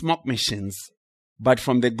TBN smoke machines, but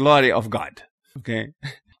from the glory of God. Okay?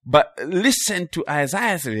 But listen to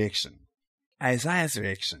Isaiah's reaction. Isaiah's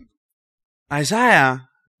reaction. Isaiah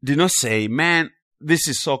did not say, man, this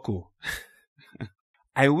is so cool.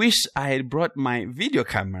 I wish I had brought my video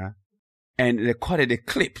camera and recorded a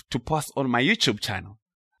clip to post on my YouTube channel.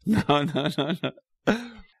 No.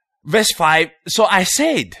 Verse 5, so I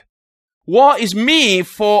said, woe is me,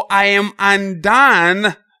 for I am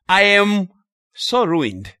undone. I am so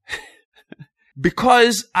ruined.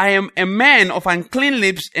 Because I am a man of unclean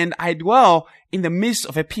lips, and I dwell in the midst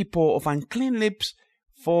of a people of unclean lips,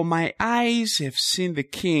 for my eyes have seen the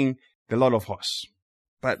King, the Lord of hosts.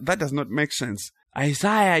 But that does not make sense.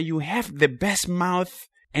 Isaiah, you have the best mouth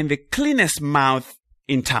and the cleanest mouth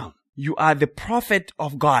in town. You are the prophet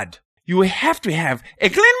of God. You have to have a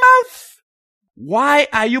clean mouth. Why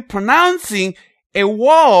are you pronouncing a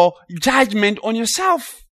war judgment on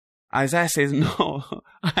yourself? Isaiah says, no,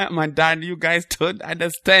 I am undone. You guys don't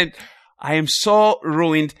understand. I am so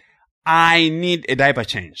ruined. I need a diaper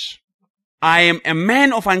change. I am a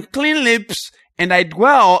man of unclean lips, and I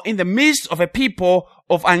dwell in the midst of a people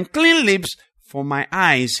of unclean lips, for my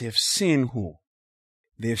eyes have seen who?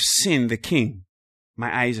 They have seen the King.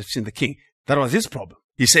 My eyes have seen the King. That was his problem.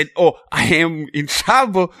 He said, oh, I am in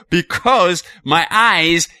trouble because my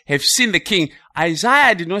eyes have seen the King.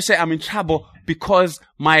 Isaiah did not say I'm in trouble because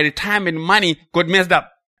my retirement money got messed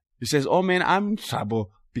up. He says, oh man, I'm in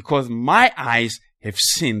trouble because my eyes have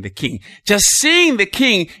seen the King. Just seeing the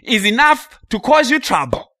King is enough to cause you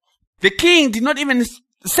trouble. The King did not even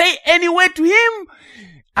say any word to him.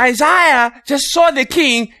 Isaiah just saw the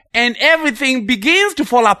King and everything begins to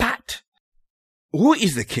fall apart. Who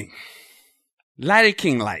is the King? Larry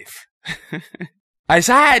King life.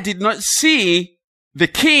 Isaiah did not see the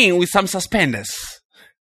king with some suspenders.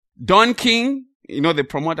 Don King, the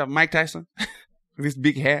promoter of Mike Tyson, with his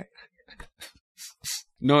big hair.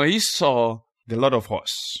 No, he saw the Lord of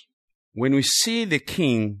hosts. When we see the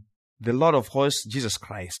King, the Lord of hosts, Jesus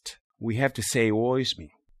Christ, we have to say, woe is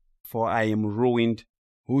me, for I am ruined.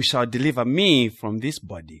 Who shall deliver me from this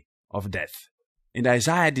body of death? And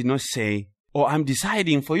Isaiah did not say, I'm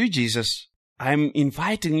deciding for you, Jesus. I'm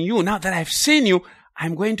inviting you. Now that I've seen you,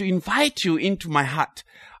 I'm going to invite you into my heart.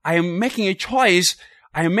 I am making a choice.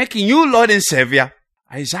 I am making you Lord and Savior.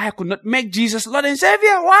 Isaiah could not make Jesus Lord and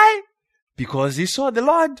Savior. Why? Because he saw the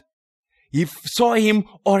Lord. He saw him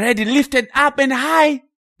already lifted up and high.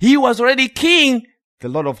 He was already king, the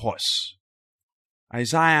Lord of hosts.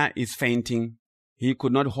 Isaiah is fainting. He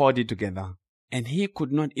could not hold it together. And he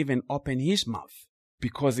could not even open his mouth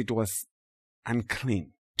because it was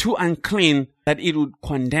unclean. Too unclean that it would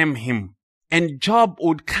condemn him. And Job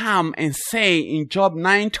would come and say in Job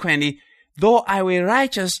 9:20, though I were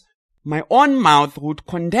righteous, my own mouth would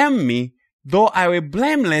condemn me. Though I were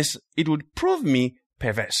blameless, it would prove me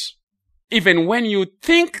perverse. Even when you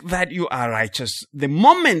think that you are righteous, the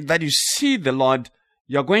moment that you see the Lord,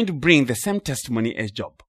 you're going to bring the same testimony as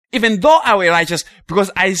Job. Even though I were righteous,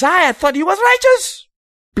 because Isaiah thought he was righteous.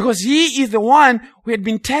 Because he is the one who had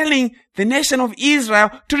been telling the nation of Israel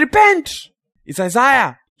to repent. It's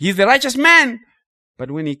Isaiah. He's the righteous man. But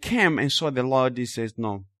when he came and saw the Lord, he says,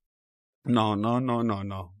 no.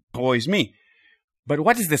 Woe is me. But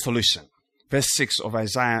what is the solution? Verse 6 of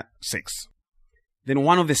Isaiah 6. Then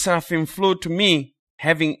one of the seraphim flew to me,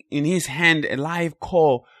 having in his hand a live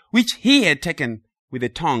coal, which he had taken with the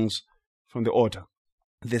tongs from the altar.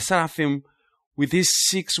 The seraphim, with his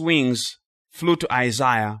 6 wings, flew to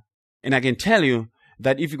Isaiah. And I can tell you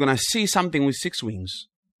that if you're going to see something with 6 wings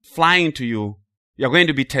flying to you, you're going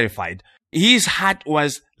to be terrified. His heart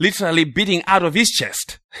was literally beating out of his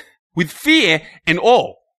chest with fear and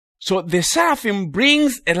awe. So the seraphim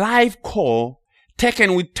brings a live coal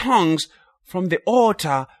taken with tongues from the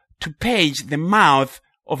altar to page the mouth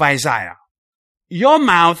of Isaiah. Your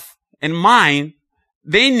mouth and mine,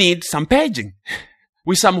 they need some paging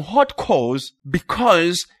with some hot coals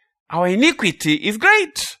because our iniquity is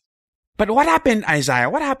great. But what happened, Isaiah?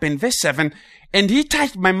 What happened? Verse 7, and he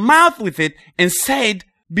touched my mouth with it and said,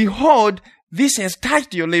 behold, this has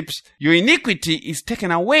touched your lips. Your iniquity is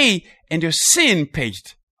taken away and your sin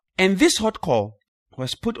paged. And this hot coal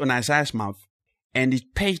was put on Isaiah's mouth and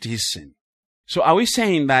it paged his sin. So are we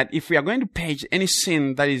saying that if we are going to page any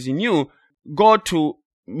sin that is in you, go to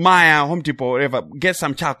Maya, Home Depot, whatever, get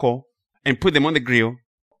some charcoal and put them on the grill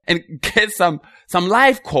and get some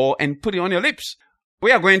live coal and put it on your lips?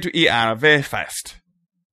 We are going to ER very fast.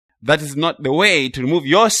 That is not the way to remove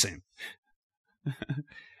your sin.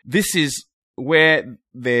 This is where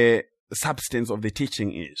the substance of the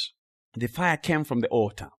teaching is. The fire came from the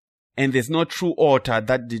altar. And there's no true altar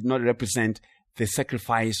that did not represent the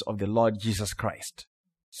sacrifice of the Lord Jesus Christ.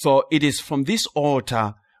 So it is from this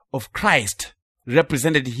altar of Christ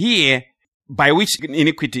represented here by which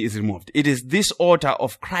iniquity is removed. It is this altar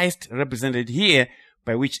of Christ represented here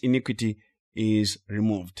by which iniquity is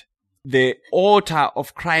removed. The altar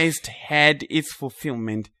of Christ had its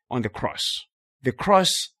fulfillment on the cross. The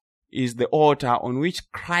cross is the altar on which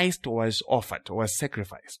Christ was offered, was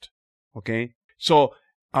sacrificed. Okay? So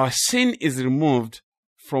our sin is removed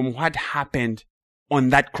from what happened on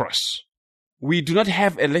that cross. We do not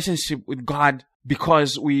have a relationship with God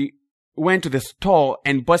because we went to the store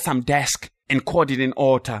and bought some desk and called it an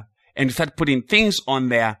altar and start putting things on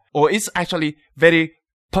there. Or it's actually very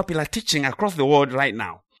popular teaching across the world right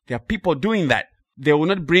now. There are people doing that. They will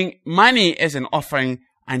not bring money as an offering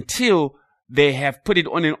until they have put it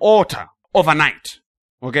on an altar overnight.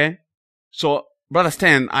 Okay? So, Brother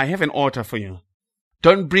Stan, I have an altar for you.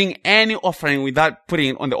 Don't bring any offering without putting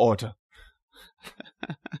it on the altar.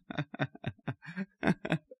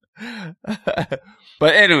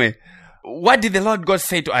 But anyway, what did the Lord God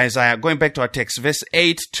say to Isaiah? Going back to our text, verse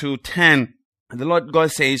 8 to 10. The Lord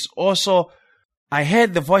God says, also, I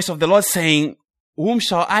heard the voice of the Lord saying, whom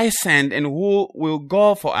shall I send and who will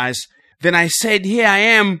go for us? Then I said, here I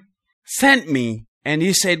am, send me. And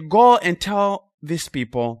he said, go and tell these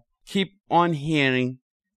people, keep on hearing,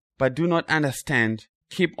 but do not understand.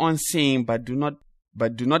 Keep on seeing, but do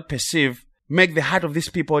not perceive. Make the heart of these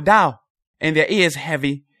people dull, and their ears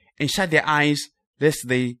heavy, and shut their eyes, lest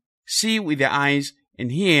they see with their eyes,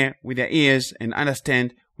 and hear with their ears, and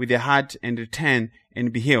understand with their heart, and return,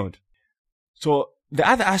 and be healed. So, the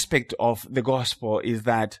other aspect of the gospel is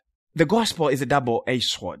that the gospel is a double-edged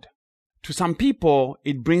sword. To some people,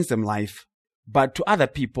 it brings them life, but to other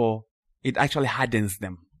people, it actually hardens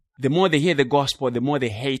them. The more they hear the gospel, the more they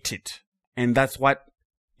hate it. And that's what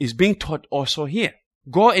is being taught also here.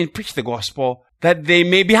 Go and preach the gospel that they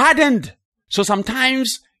may be hardened. So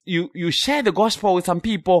sometimes you share the gospel with some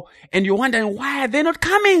people and you're wondering, why are they not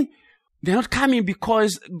coming? They're not coming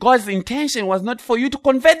because God's intention was not for you to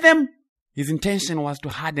convert them. His intention was to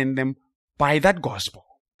harden them by that gospel.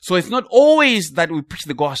 So it's not always that we preach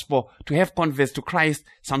the gospel to have converts to Christ.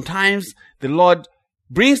 Sometimes the Lord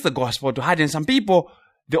brings the gospel to harden some people.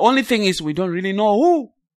 The only thing is we don't really know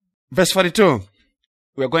who. Verse 42.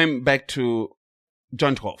 We're going back to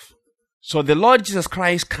John 12. So the Lord Jesus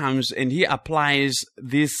Christ comes and he applies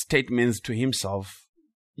these statements to himself.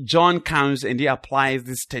 John comes and he applies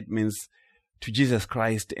these statements to Jesus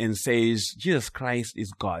Christ and says, Jesus Christ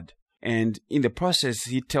is God. And in the process,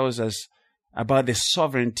 he tells us about the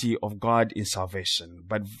sovereignty of God in salvation.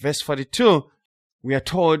 But verse 42, we are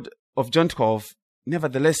told of John 12,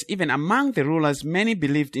 nevertheless, even among the rulers, many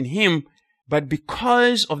believed in him, but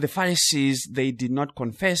because of the Pharisees, they did not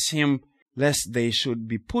confess him, lest they should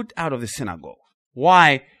be put out of the synagogue.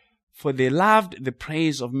 Why? For they loved the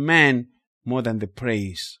praise of man more than the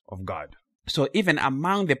praise of God. So even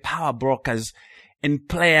among the power brokers and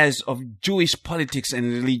players of Jewish politics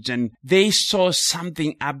and religion, they saw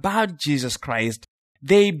something about Jesus Christ.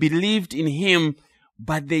 They believed in him,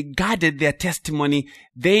 but they guarded their testimony.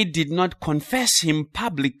 They did not confess him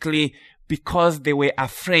publicly because they were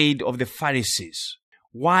afraid of the Pharisees.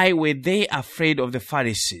 Why were they afraid of the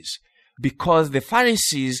Pharisees? Because the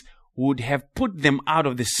Pharisees would have put them out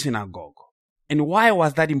of the synagogue. And why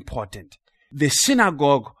was that important? The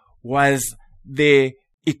synagogue was the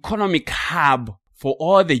economic hub for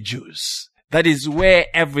all the Jews. That is where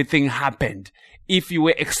everything happened. If you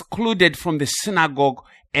were excluded from the synagogue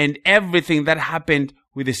and everything that happened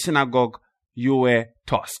with the synagogue, you were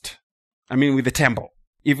tossed. With the temple.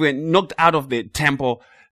 If you were knocked out of the temple,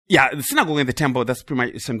 the synagogue and the temple, that's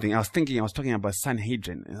pretty much something. I was talking about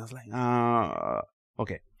Sanhedrin. And I was like,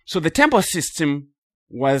 okay. So the temple system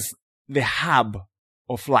was the hub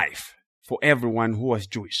of life for everyone who was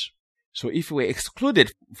Jewish. So if you were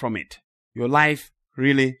excluded from it, your life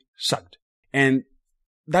really sucked. And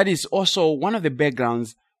that is also one of the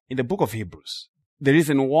backgrounds in the book of Hebrews. The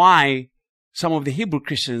reason why some of the Hebrew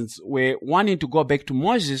Christians were wanting to go back to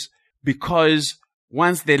Moses, because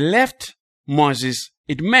once they left Moses,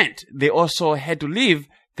 it meant they also had to leave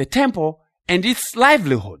the temple and its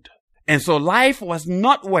livelihood. And so life was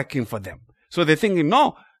not working for them. So they're thinking,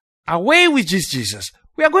 no, away with Jesus.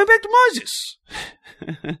 We are going back to Moses.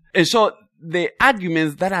 And so the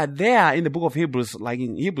arguments that are there in the book of Hebrews, like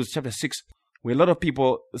in Hebrews chapter 6, where a lot of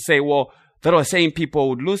people say, well, that was saying people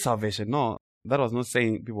would lose salvation. No, that was not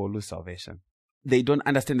saying people would lose salvation. They don't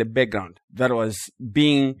understand the background that was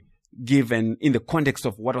being given in the context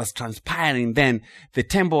of what was transpiring then. The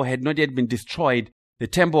temple had not yet been destroyed. The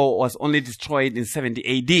temple was only destroyed in 70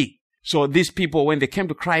 AD. So these people, when they came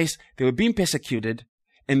to Christ, they were being persecuted,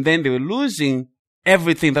 and then they were losing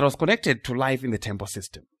everything that was connected to life in the temple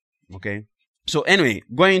system. Okay? So anyway,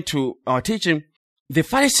 going to our teaching, the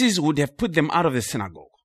Pharisees would have put them out of the synagogue.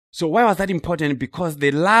 So why was that important? Because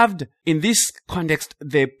they loved, in this context,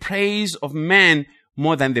 the praise of man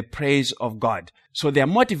more than the praise of God. So their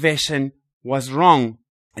motivation was wrong.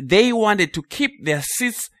 They wanted to keep their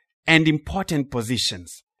seats and important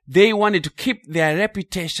positions. They wanted to keep their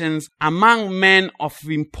reputations among men of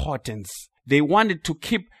importance. They wanted to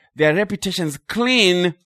keep their reputations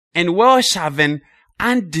clean and well-shaven,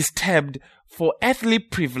 undisturbed for earthly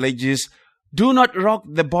privileges. Do not rock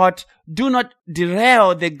the boat. Do not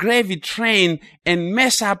derail the gravy train and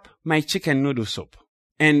mess up my chicken noodle soup.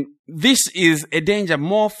 And this is a danger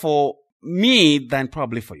more for me than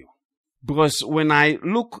probably for you. Because when I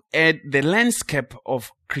look at the landscape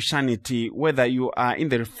of Christianity, whether you are in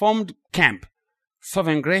the Reformed camp,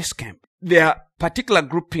 Sovereign Grace camp, there are particular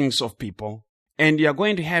groupings of people, and you are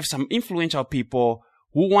going to have some influential people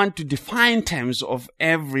who want to define terms of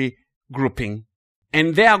every grouping.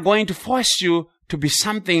 And they are going to force you to be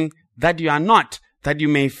something that you are not, that you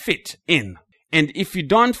may fit in. And if you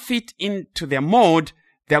don't fit into their mode,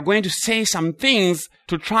 they are going to say some things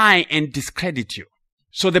to try and discredit you.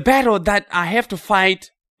 So the battle that I have to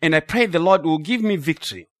fight, and I pray the Lord will give me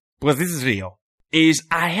victory, because this is real, is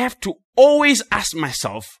I have to always ask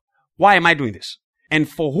myself, why am I doing this? And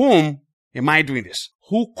for whom am I doing this?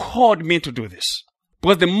 Who called me to do this?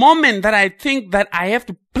 Because the moment that I think that I have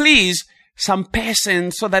to please some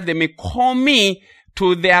person so that they may call me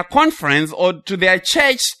to their conference or to their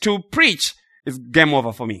church to preach, it's game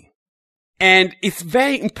over for me. And it's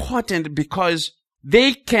very important because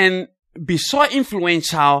they can be so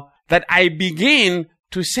influential that I begin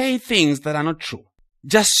to say things that are not true,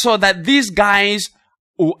 just so that these guys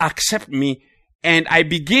will accept me, and I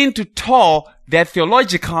begin to toe their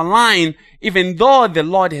theological line, even though the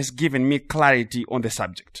Lord has given me clarity on the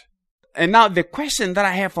subject. And now the question that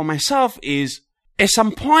I have for myself is, at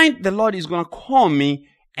some point, the Lord is going to call me,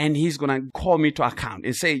 and He's going to call me to account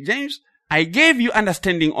and say, James, I gave you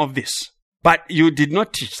understanding of this, but you did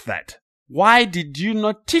not teach that. Why did you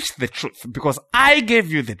not teach the truth? Because I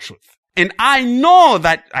gave you the truth. And I know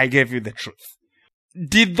that I gave you the truth.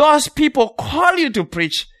 Did those people call you to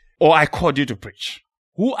preach, or I called you to preach?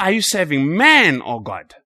 Who are you serving, man or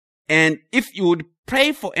God? And if you would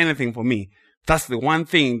pray for anything for me, that's the one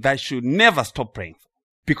thing that should never stop praying for.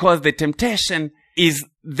 Because the temptation is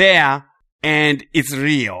there and it's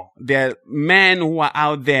real. There are men who are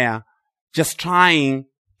out there just trying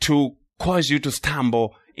to cause you to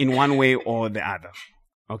stumble in one way or the other.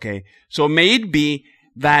 Okay? So may it be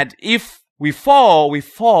that if we fall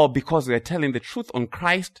because we are telling the truth on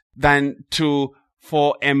Christ, than to,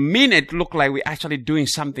 for a minute, look like we're actually doing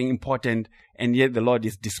something important, and yet the Lord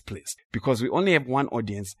is displeased. Because we only have one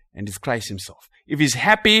audience, and it's Christ Himself. If He's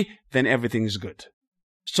happy, then everything is good.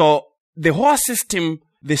 So the whole system,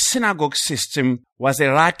 the synagogue system, was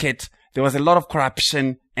a racket. There was a lot of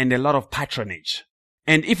corruption and a lot of patronage.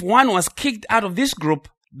 And if one was kicked out of this group,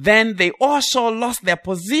 then they also lost their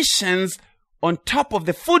positions on top of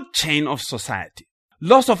the food chain of society.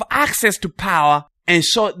 Loss of access to power. And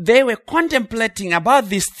so they were contemplating about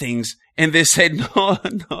these things, and they said, no.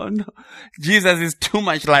 Jesus is too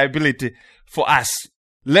much liability for us.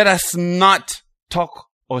 Let us not talk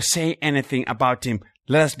or say anything about Him.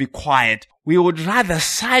 Let us be quiet. We would rather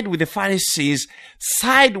side with the Pharisees,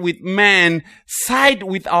 side with men, side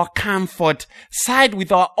with our comfort, side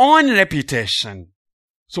with our own reputation.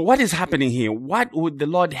 So what is happening here? What would the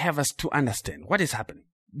Lord have us to understand? What is happening?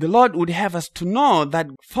 The Lord would have us to know that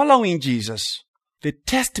following Jesus, the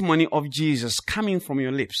testimony of Jesus coming from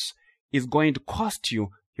your lips, is going to cost you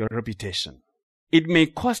your reputation. It may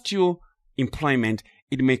cost you employment.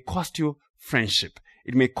 It may cost you friendship.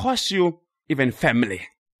 It may cost you even family.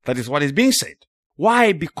 That is what is being said.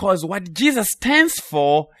 Why? Because what Jesus stands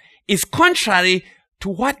for is contrary to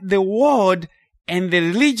what the world and the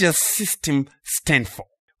religious system stand for.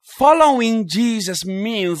 Following Jesus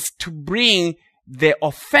means to bring the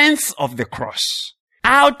offense of the cross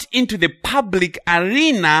out into the public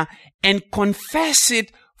arena and confess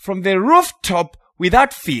it from the rooftop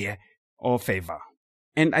without fear or favor.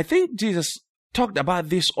 And I think Jesus talked about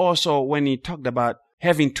this also when He talked about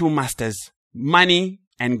having two masters, money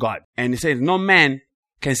and God. And He says, no man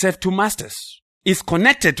can serve two masters. It's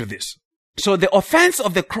connected to this. So the offense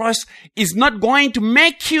of the cross is not going to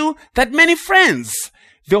make you that many friends.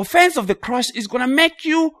 The offense of the cross is going to make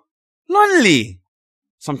you lonely.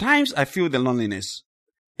 Sometimes I feel the loneliness.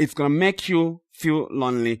 It's going to make you feel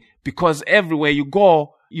lonely because everywhere you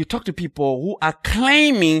go, you talk to people who are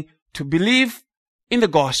claiming to believe in the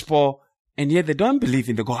gospel, and yet they don't believe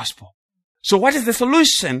in the gospel. So what is the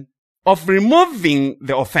solution of removing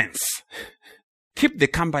the offense? Keep the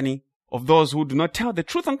company of those who do not tell the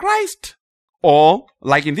truth on Christ. Or,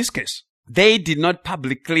 like in this case, they did not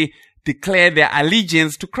publicly declare their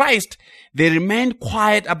allegiance to Christ. They remained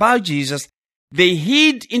quiet about Jesus. They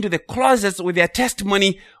hid into the closets with their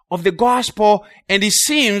testimony of the gospel. And it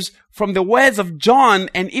seems from the words of John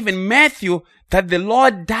and even Matthew that the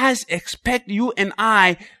Lord does expect you and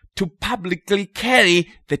I to publicly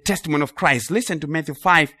carry the testimony of Christ. Listen to Matthew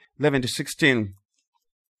 5:11-16.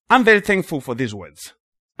 I'm very thankful for these words.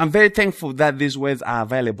 I'm very thankful that these words are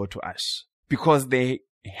available to us because they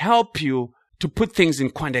help you to put things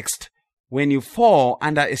in context when you fall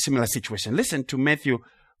under a similar situation. Listen to Matthew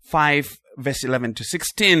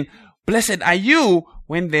 5:11-16. Blessed are you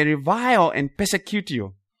when they revile and persecute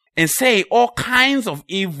you and say all kinds of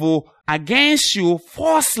evil against you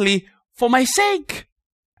falsely for my sake.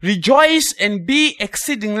 Rejoice and be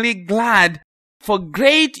exceedingly glad, for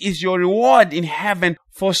great is your reward in heaven,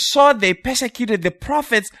 for so they persecuted the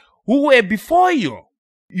prophets who were before you.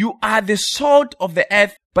 You are the salt of the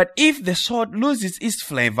earth, but if the salt loses its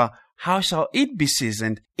flavor, how shall it be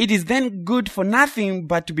seasoned? It is then good for nothing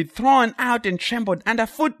but to be thrown out and trampled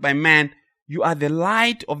underfoot by man. You are the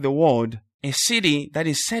light of the world. A city that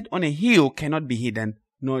is set on a hill cannot be hidden,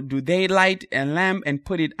 nor do they light a lamp and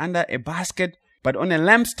put it under a basket, but on a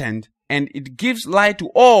lampstand, and it gives light to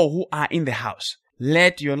all who are in the house.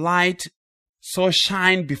 Let your light so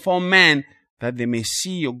shine before men that they may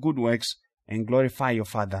see your good works and glorify your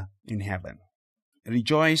Father in heaven.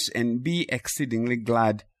 Rejoice and be exceedingly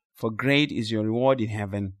glad, for great is your reward in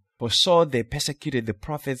heaven. For so they persecuted the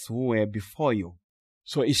prophets who were before you.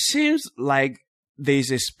 So it seems like there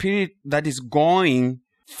is a spirit that is going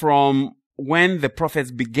from when the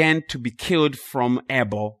prophets began to be killed from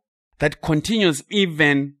Abel that continues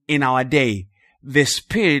even in our day. The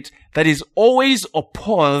spirit that is always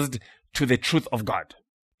opposed to the truth of God.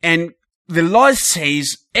 And the Lord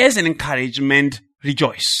says, as an encouragement,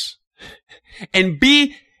 rejoice. And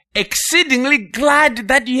be exceedingly glad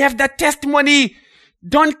that you have that testimony.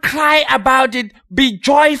 Don't cry about it. Be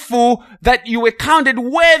joyful that you were counted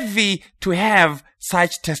worthy to have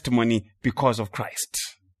such testimony because of Christ.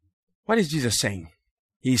 What is Jesus saying?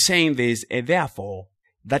 He's saying there is a therefore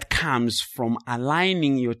that comes from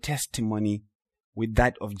aligning your testimony with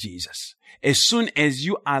that of Jesus. As soon as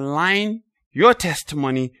you align your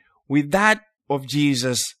testimony with that of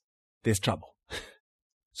Jesus, there's trouble.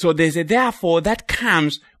 So there's a therefore that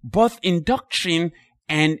comes both in doctrine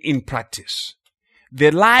and in practice. The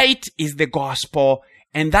light is the gospel,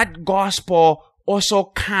 and that gospel also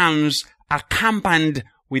comes accompanied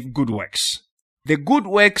with good works. The good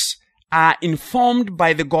works are informed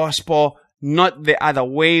by the gospel, not the other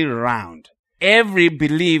way around. Every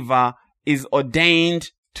believer is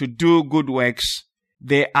ordained to do good works.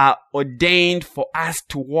 They are ordained for us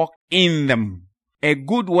to walk in them. A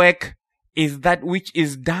good work is that which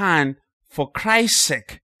is done for Christ's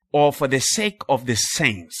sake or for the sake of the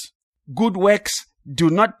saints. Good works do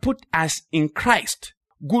not put us in Christ.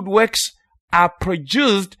 Good works are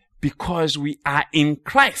produced because we are in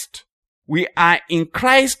Christ. We are in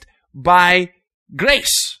Christ by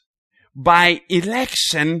grace, by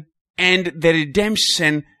election and the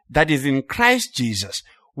redemption that is in Christ Jesus.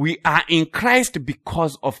 We are in Christ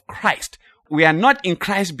because of Christ. We are not in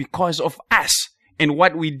Christ because of us and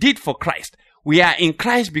what we did for Christ. We are in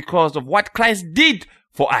Christ because of what Christ did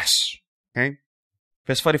for us. Okay?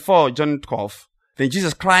 Verse 44, John 12. Then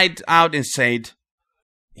Jesus cried out and said,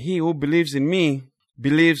 he who believes in me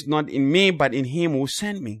believes not in me, but in him who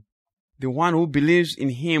sent me. The one who believes in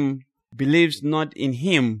him believes not in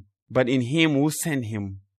him, but in him who sent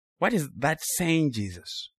him. What is that saying,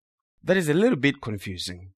 Jesus? That is a little bit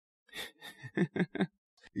confusing.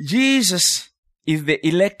 Jesus is the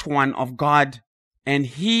elect one of God, and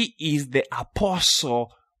he is the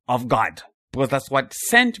apostle of God, because that's what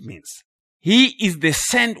sent means. He is the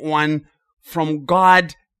sent one from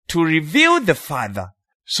God to reveal the Father.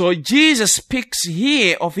 So Jesus speaks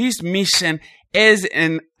here of his mission as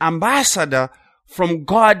an ambassador from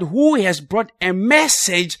God who has brought a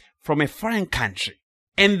message from a foreign country.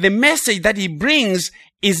 And the message that he brings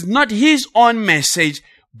is not his own message,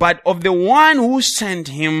 but of the one who sent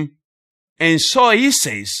him. And so he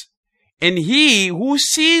says, and he who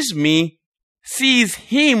sees me sees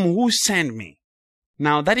him who sent me.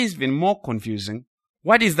 Now that is even more confusing.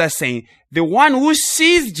 What is that saying? The one who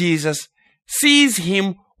sees Jesus sees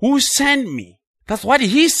him who sent me. That's what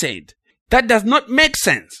he said. That does not make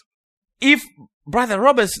sense. If Brother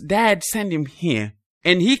Robert's dad sent him here,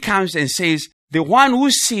 and he comes and says, the one who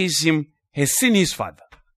sees him has seen his father.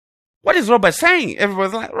 What is Robert saying?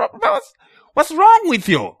 Everybody's like, Robert, what's wrong with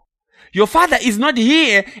you? Your father is not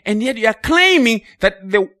here, and yet you are claiming that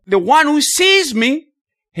the one who sees me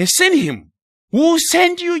has seen him. Who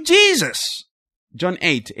sent you? Jesus. John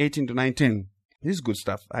 8, 18 to 19. This is good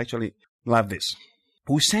stuff. I actually love this.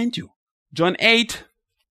 Who sent you? John 8,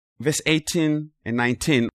 verse 18 and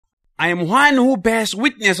 19. I am one who bears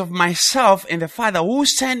witness of myself, and the Father who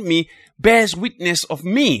sent me bears witness of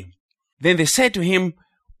me. Then they said to him,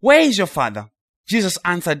 where is your father? Jesus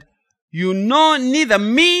answered, you know neither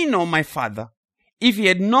me nor my Father. If you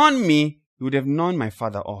had known me, you would have known my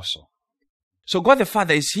Father also. So God the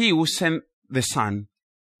Father is he who sent the Son.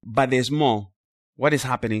 But there's more. What is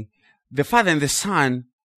happening? The Father and the Son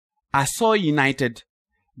are so united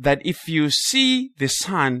that if you see the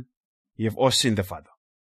Son, you have also seen the Father.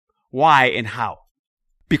 Why and how?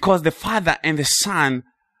 Because the Father and the Son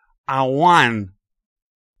are one.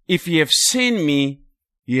 If you have seen me,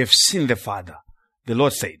 you have seen the Father. The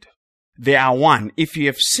Lord said, they are one. If you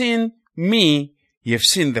have seen me, you have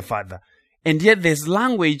seen the Father. And yet there's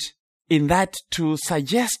language in that to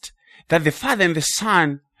suggest that the Father and the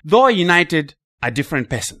Son, though united, are different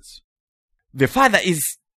persons. The Father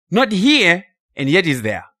is not here and yet is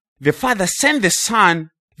there. The Father sent the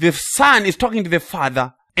Son. The Son is talking to the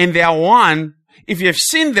Father, and they are one. If you have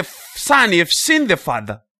seen the Son, you have seen the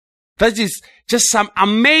Father. That is just some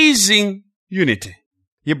amazing unity.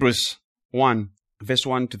 Hebrews 1, verse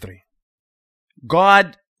 1 to 3.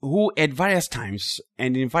 God, who at various times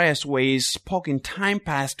and in various ways spoke in time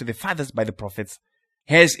past to the fathers by the prophets,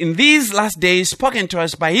 has in these last days spoken to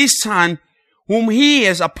us by his Son, whom he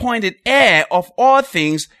has appointed heir of all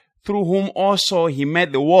things, through whom also he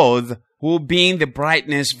made the world, who being the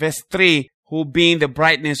brightness, verse 3, who being the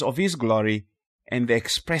brightness of his glory and the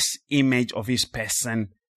express image of his person,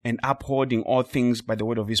 and upholding all things by the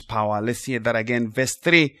word of his power. Let's hear that again. Verse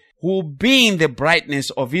 3, who being the brightness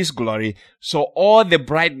of his glory. So all the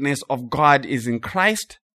brightness of God is in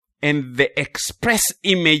Christ, and the express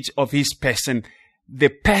image of his person, the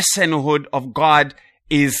personhood of God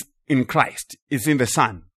is in Christ, is in the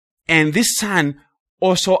Son. And this Son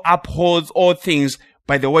also upholds all things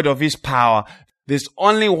by the word of his power. There's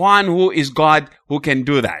only one who is God who can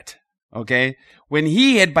do that. Okay? When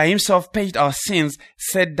he had by himself paid our sins,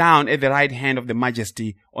 sat down at the right hand of the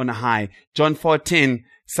majesty on high. John 14,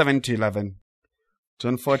 7-11.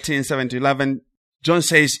 John 14, 7-11. John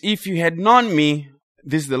says, if you had known me,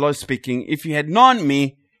 this is the Lord speaking, if you had known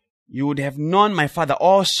me, you would have known my Father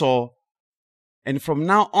also. And from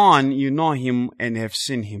now on, you know him and have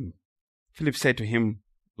seen him. Philip said to him,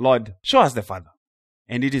 Lord, show us the Father,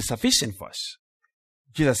 and it is sufficient for us.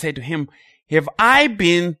 Jesus said to him, have I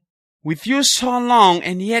been with you so long,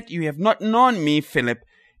 and yet you have not known me, Philip?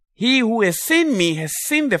 He who has seen me has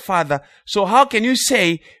seen the Father. So how can you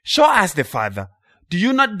say, show us the Father? Do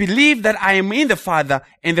you not believe that I am in the Father,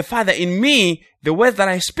 and the Father in me? The words that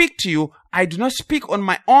I speak to you, I do not speak on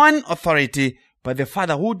my own authority, but the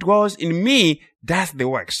Father who dwells in me does the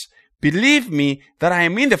works. Believe me that I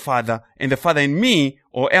am in the Father, and the Father in me,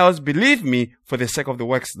 or else believe me for the sake of the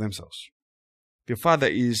works themselves. The Father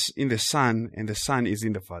is in the Son, and the Son is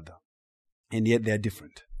in the Father. And yet they are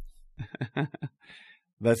different.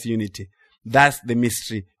 That's unity. That's the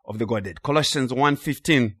mystery of the Godhead. Colossians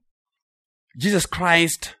 1:15. Jesus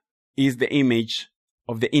Christ is the image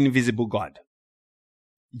of the invisible God.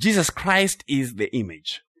 Jesus Christ is the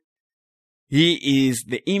image. He is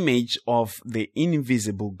the image of the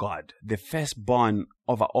invisible God, the firstborn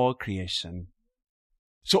over all creation.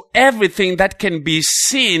 So everything that can be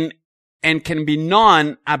seen and can be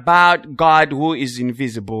known about God who is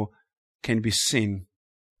invisible can be seen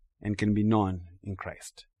and can be known in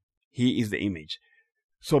Christ. He is the image.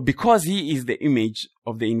 So because he is the image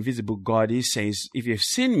of the invisible God, he says, if you have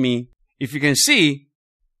seen me, if you can see,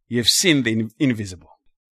 you have seen the invisible.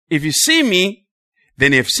 If you see me,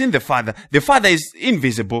 then you have seen the Father. The Father is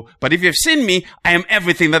invisible, but if you have seen me, I am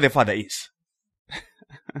everything that the Father is.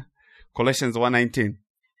 Colossians 1:19.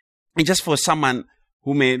 And just for someone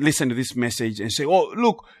who may listen to this message and say, oh,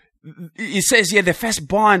 look, it says here the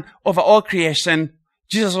firstborn over all creation.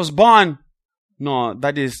 Jesus was born. No,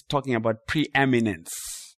 that is talking about preeminence.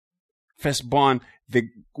 Firstborn, the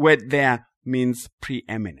word there means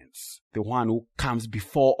preeminence. The one who comes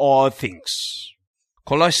before all things.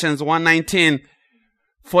 Colossians 1:19.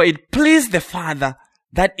 For it pleased the Father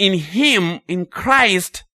that in him, in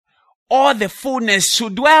Christ, all the fullness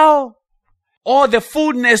should dwell. All the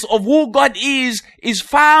fullness of who God is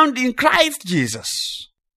found in Christ Jesus.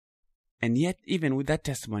 And yet, even with that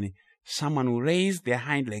testimony, someone will raise their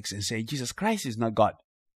hind legs and say, Jesus Christ is not God.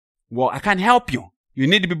 Well, I can't help you. You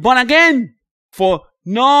need to be born again. For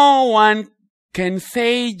no one can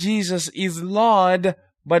say Jesus is Lord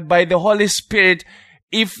but by the Holy Spirit.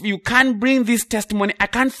 If you can't bring this testimony, I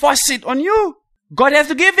can't force it on you. God has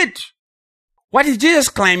to give it. What is Jesus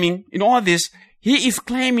claiming in all this? He is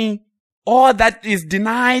claiming all that is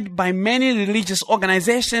denied by many religious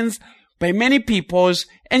organizations, by many peoples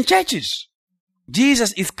and churches.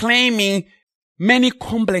 Jesus is claiming many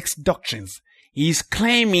complex doctrines. He is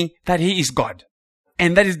claiming that he is God.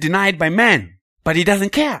 And that is denied by man. But he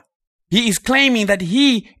doesn't care. He is claiming that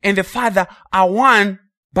he and the Father are one,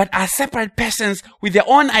 but are separate persons with their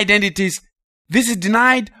own identities. This is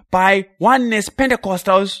denied by oneness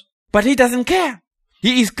Pentecostals, but he doesn't care.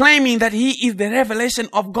 He is claiming that he is the revelation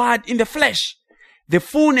of God in the flesh. The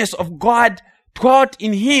fullness of God dwelt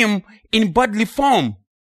in him in bodily form.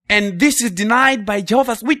 And this is denied by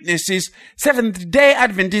Jehovah's Witnesses, Seventh-day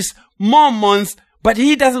Adventists, Mormons, but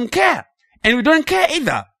he doesn't care. And we don't care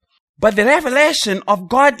either. But the revelation of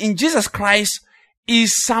God in Jesus Christ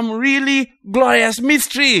is some really glorious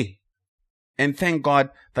mystery. And thank God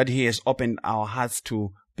that he has opened our hearts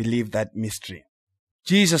to believe that mystery.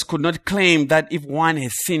 Jesus could not claim that if one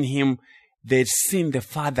has seen him, they'd seen the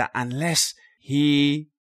Father unless he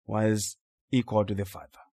was equal to the Father.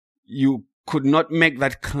 You could not make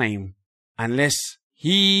that claim unless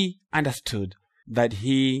he understood that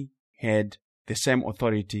he had the same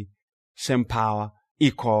authority, same power,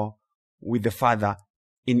 equal with the Father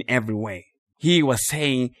in every way. He was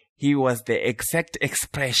saying he was the exact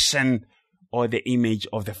expression or the image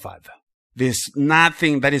of the Father. There's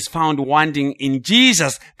nothing that is found wanting in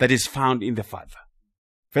Jesus that is found in the Father.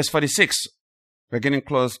 Verse 46. We're getting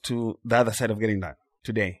close to the other side of getting done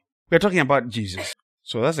today. We're talking about Jesus.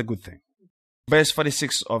 So that's a good thing. Verse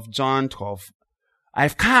 46 of John 12.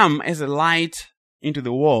 I've come as a light into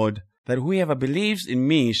the world, that whoever believes in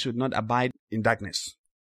me should not abide in darkness.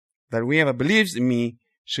 That whoever believes in me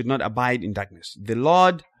should not abide in darkness. The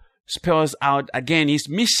Lord spells out again his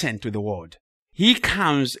mission to the world. He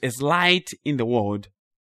comes as light in the world,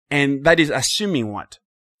 and that is assuming what?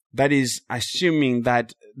 That is assuming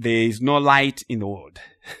that there is no light in the world.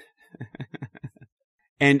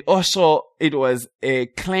 And also, it was a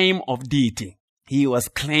claim of deity. He was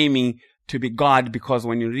claiming to be God, because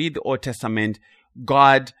when you read the Old Testament,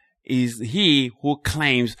 God is he who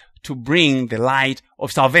claims to bring the light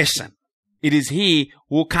of salvation. It is he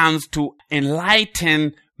who comes to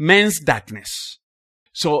enlighten man's darkness.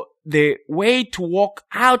 So the way to walk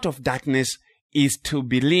out of darkness is to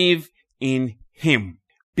believe in him.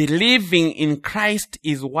 Believing in Christ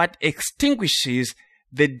is what extinguishes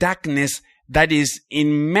the darkness that is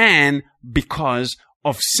in man because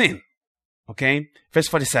of sin. Okay? Verse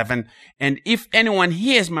 47. And if anyone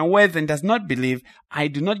hears my words and does not believe, I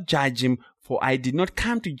do not judge him, for I did not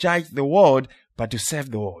come to judge the world, but to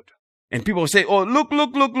save the world. And people say, oh,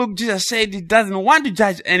 look, Jesus said he doesn't want to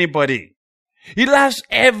judge anybody. He loves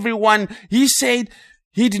everyone. He said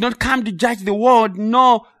he did not come to judge the world.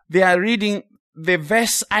 No, they are reading the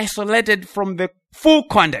verse isolated from the full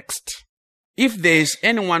context. If there is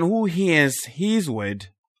anyone who hears his word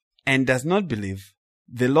and does not believe,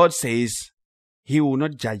 the Lord says he will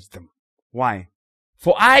not judge them. Why?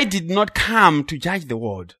 For I did not come to judge the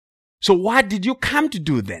world. So what did you come to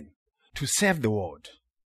do then? To save the world.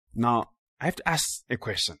 Now, I have to ask a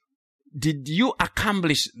question. Did you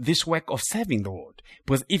accomplish this work of saving the world?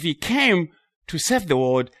 Because if he came to save the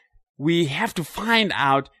world, we have to find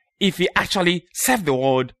out if he actually saved the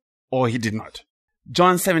world or he did not.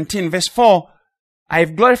 John 17 verse 4, I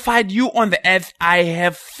have glorified you on the earth. I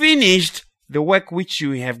have finished the work which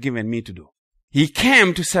you have given me to do. He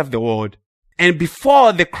came to save the world. And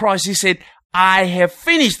before the cross, he said, I have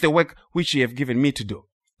finished the work which you have given me to do.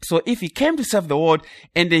 So if he came to save the world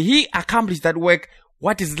and he accomplished that work,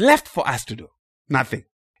 what is left for us to do? Nothing.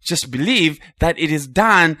 Just believe that it is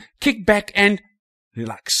done, kick back and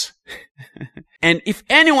relax. And if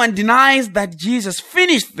anyone denies that Jesus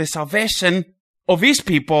finished the salvation of his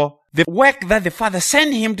people, the work that the Father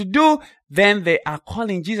sent him to do, then they are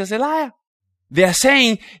calling Jesus a liar. They are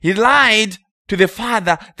saying he lied to the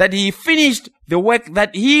Father, that he finished the work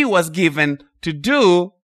that he was given to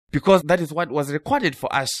do, because that is what was recorded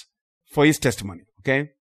for us for his testimony.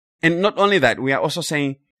 Okay? And not only that, we are also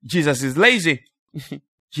saying Jesus is lazy.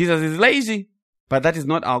 Jesus is lazy. But that is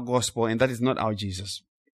not our gospel and that is not our Jesus.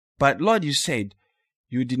 But Lord, you said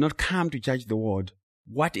you did not come to judge the world.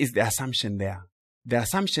 What is the assumption there? The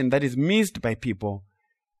assumption that is missed by people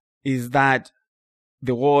is that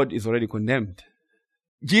the world is already condemned.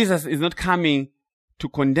 Jesus is not coming to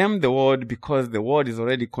condemn the world because the world is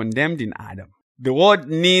already condemned in Adam. The world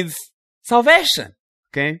needs salvation.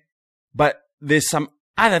 Okay? But there's some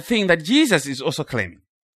other thing that Jesus is also claiming.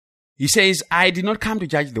 He says, I did not come to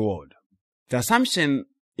judge the world. The assumption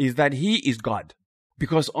is that he is God,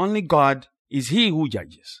 because only God is he who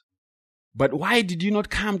judges. But why did you not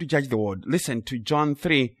come to judge the world? Listen to John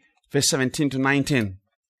 3, verse 17 to 19.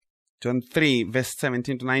 John 3, verse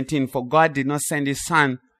 17 to 19. For God did not send his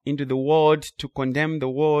Son into the world to condemn the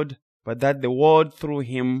world, but that the world through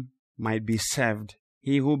him might be saved.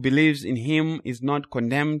 He who believes in him is not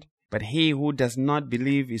condemned, but he who does not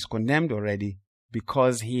believe is condemned already,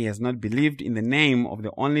 because he has not believed in the name of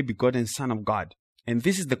the only begotten Son of God. And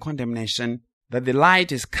this is the condemnation, that the light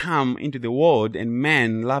has come into the world, and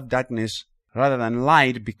men love darkness rather than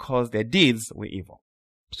light, because their deeds were evil.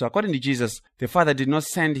 So according to Jesus, the Father did not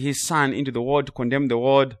send his Son into the world to condemn the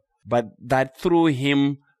world, but that through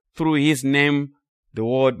him, through his name, the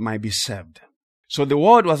world might be saved. So the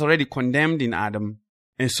world was already condemned in Adam,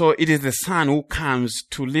 and so it is the Son who comes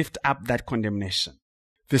to lift up that condemnation.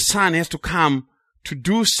 The Son has to come to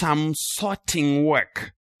do some sorting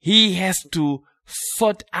work. He has to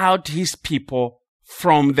sort out his people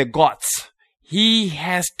from the goats. He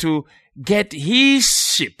has to get his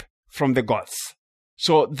sheep from the goats.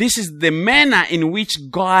 So this is the manner in which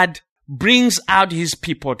God brings out his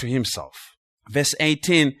people to himself. Verse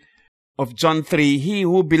 18 of John 3, he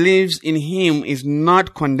who believes in him is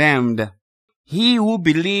not condemned. He who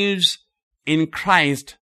believes in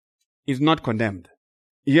Christ is not condemned.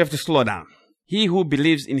 You have to slow down. He who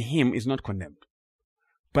believes in him is not condemned.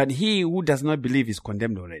 But he who does not believe is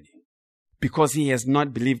condemned already, because he has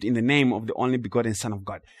not believed in the name of the only begotten Son of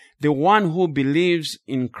God. The one who believes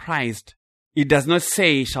in Christ, it does not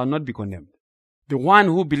say shall not be condemned. The one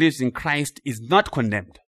who believes in Christ is not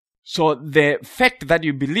condemned. So the fact that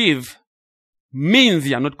you believe means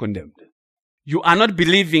you are not condemned. You are not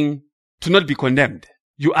believing to not be condemned.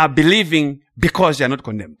 You are believing because you are not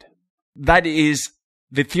condemned. That is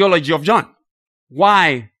the theology of John.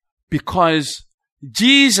 Why? Because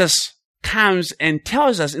Jesus comes and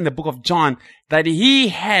tells us in the book of John that he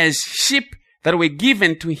has sheep that were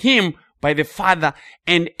given to him by the Father,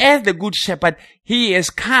 and as the good shepherd, he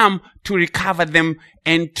has come to recover them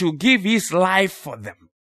and to give his life for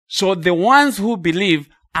them. So the ones who believe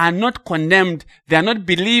are not condemned. They are not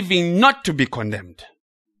believing not to be condemned.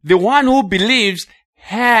 The one who believes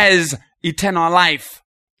has eternal life.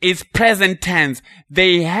 It's present tense.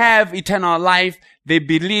 They have eternal life. They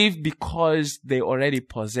believe because they already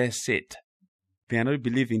possess it. They are not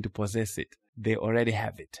believing to possess it. They already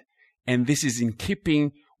have it. And this is in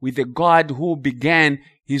keeping with the God who began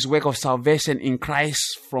his work of salvation in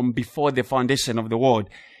Christ from before the foundation of the world.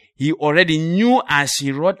 He already knew us.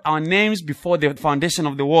 He wrote our names before the foundation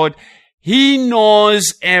of the world. He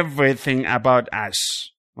knows everything about us.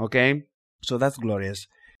 Okay? So that's glorious.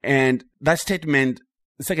 And that statement,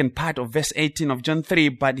 the second part of verse 18 of John 3,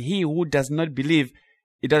 but he who does not believe,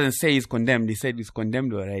 it doesn't say he's condemned. He said he's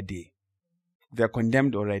condemned already. They're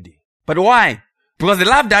condemned already. But why? Because they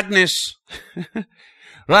love darkness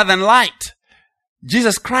rather than light.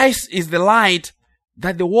 Jesus Christ is the light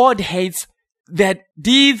that the world hates, that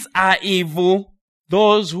deeds are evil.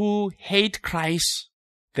 Those who hate Christ,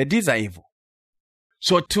 their deeds are evil.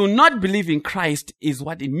 So to not believe in Christ is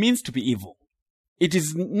what it means to be evil. It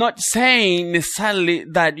is not saying necessarily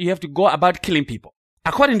that you have to go about killing people.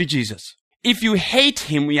 According to Jesus, if you hate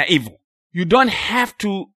him, you are evil. You don't have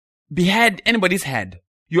to behead anybody's head.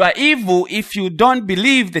 You are evil if you don't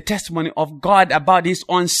believe the testimony of God about his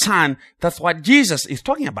own son. That's what Jesus is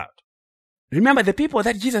talking about. Remember, the people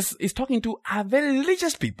that Jesus is talking to are very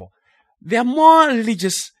religious people. They are more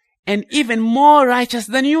religious and even more righteous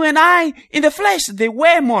than you and I. In the flesh, they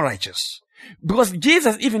were more righteous. Because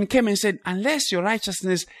Jesus even came and said, unless your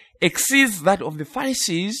righteousness exceeds that of the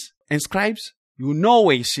Pharisees and scribes, you no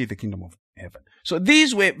way see the kingdom of heaven. So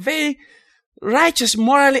these were very righteous,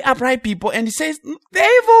 morally upright people, and he says,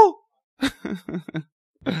 they're evil.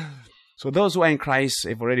 So those who are in Christ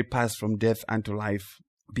have already passed from death unto life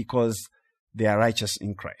because they are righteous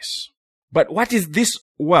in Christ. But what is this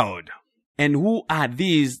world? And who are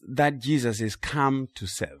these that Jesus has come to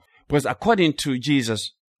save? Because according to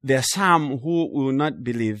Jesus, there are some who will not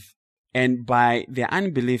believe, and by their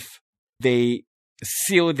unbelief, they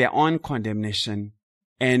seal their own condemnation,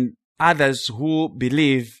 and others who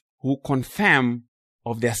believe, who confirm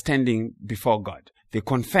of their standing before God. They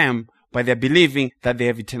confirm by their believing that they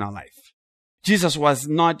have eternal life. Jesus was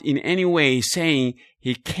not in any way saying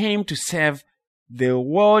he came to save the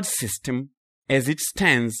world system as it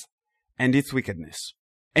stands and its wickedness.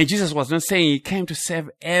 And Jesus was not saying he came to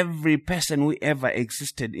save every person who ever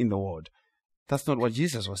existed in the world. That's not what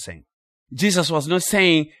Jesus was saying. Jesus was not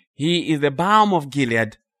saying he is the balm of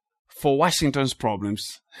Gilead for Washington's problems.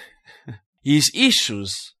 His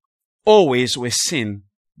issues always were sin,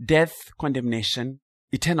 death, condemnation,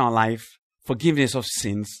 eternal life, forgiveness of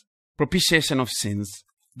sins, propitiation of sins,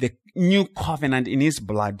 the new covenant in his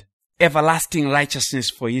blood, everlasting righteousness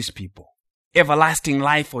for his people, everlasting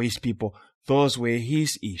life for his people. Those were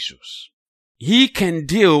his issues. He can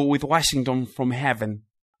deal with Washington from heaven,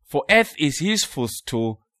 for earth is his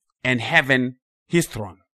footstool and heaven his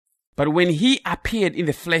throne. But when he appeared in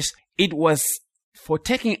the flesh, it was for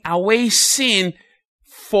taking away sin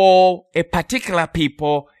for a particular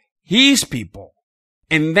people, his people.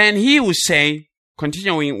 And then he would say,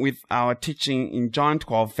 continuing with our teaching in John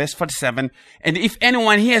 12, verse 47, and if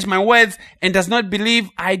anyone hears my words and does not believe,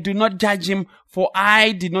 I do not judge him, for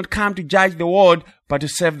I did not come to judge the world, but to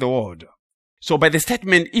serve the world. So by the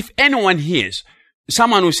statement, if anyone hears,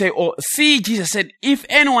 someone will say, oh, see, Jesus said, if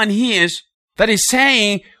anyone hears, that is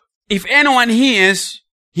saying, if anyone hears,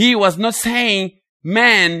 he was not saying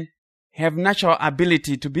men have natural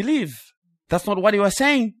ability to believe. That's not what he was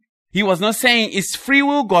saying. He was not saying it's free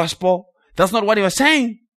will gospel. That's not what he was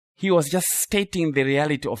saying. He was just stating the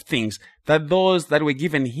reality of things, that those that were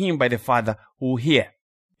given him by the Father will hear.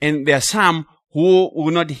 And there are some who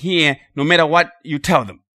will not hear no matter what you tell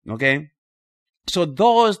them. Okay? So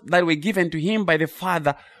those that were given to him by the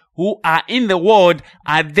Father who are in the world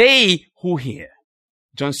are they who hear.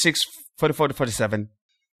 John 6, 44 to 47.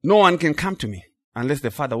 No one can come to me unless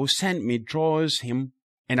the Father who sent me draws him,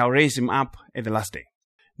 and I'll raise him up at the last day.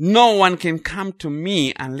 No one can come to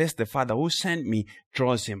me unless the Father who sent me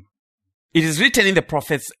draws him. It is written in the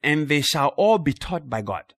prophets, and they shall all be taught by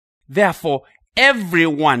God. Therefore,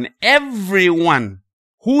 everyone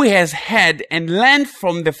who has heard and learned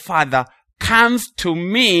from the Father comes to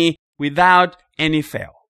me without any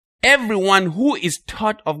fail. Everyone who is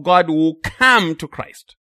taught of God will come to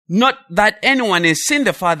Christ. Not that anyone has seen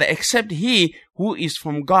the Father except he who is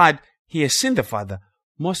from God, he has seen the Father.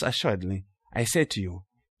 Most assuredly, I say to you,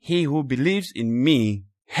 he who believes in me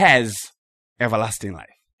has everlasting life.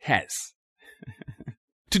 Has.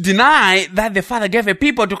 To deny that the Father gave a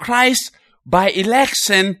people to Christ by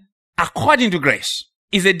election according to grace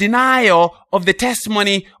is a denial of the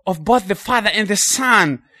testimony of both the Father and the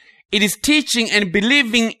Son. It is teaching and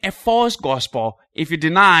believing a false gospel. If you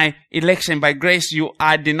deny election by grace, you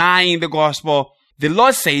are denying the gospel. The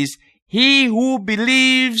Lord says, he who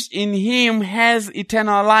believes in him has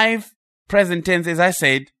eternal life. Present tense, as I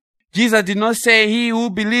said. Jesus did not say, he who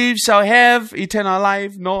believes shall have eternal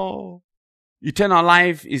life. No. Eternal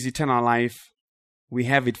life is eternal life. We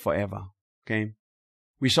have it forever. Okay?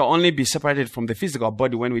 We shall only be separated from the physical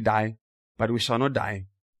body when we die, but we shall not die.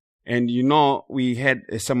 And we had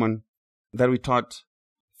a sermon that we taught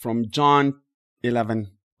from John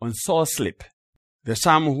 11 on soul sleep. There's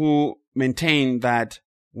some who maintain that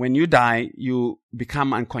when you die, you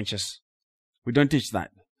become unconscious. We don't teach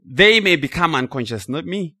that. They may become unconscious, not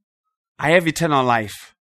me. I have eternal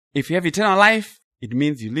life. If you have eternal life, it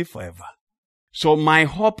means you live forever. So my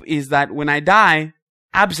hope is that when I die,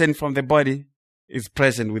 absent from the body is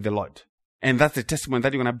present with the Lord. And that's the testimony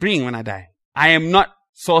that you're going to bring when I die. I am not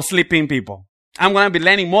soul sleeping people. I'm going to be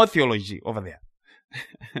learning more theology over there.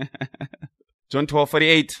 John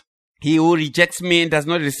 12:48. He who rejects me and does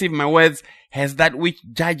not receive my words has that which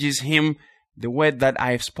judges him. The word that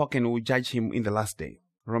I have spoken will judge him in the last day.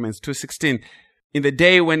 Romans 2:16. In the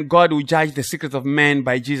day when God will judge the secrets of men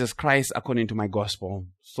by Jesus Christ according to my gospel.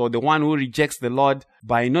 So the one who rejects the Lord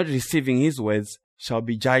by not receiving his words shall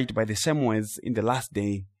be judged by the same words in the last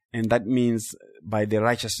day. And that means by the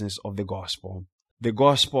righteousness of the gospel. The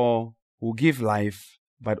gospel will give life,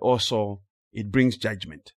 but also it brings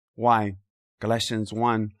judgment. Why? Galatians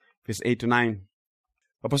 1 verse 8 to 9.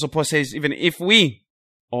 Apostle Paul says, even if we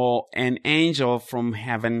or an angel from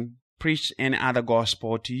heaven preach any other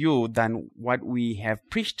gospel to you than what we have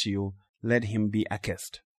preached to you, let him be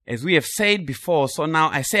accursed. As we have said before, so now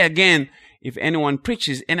I say again, if anyone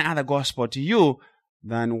preaches any other gospel to you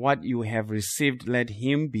than what you have received, let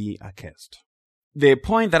him be accursed. The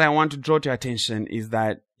point that I want to draw to your attention is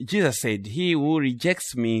that Jesus said, he who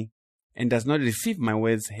rejects me and does not receive my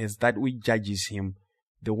words has that which judges him.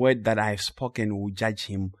 The word that I have spoken will judge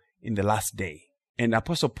him in the last day. And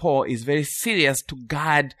Apostle Paul is very serious to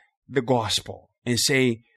guard the gospel and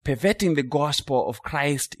say, perverting the gospel of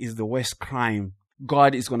Christ is the worst crime.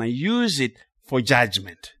 God is going to use it for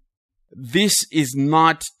judgment. This is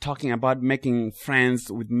not talking about making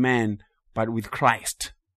friends with men, but with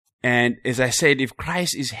Christ. And as I said, if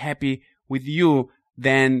Christ is happy with you,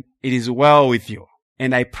 then it is well with you.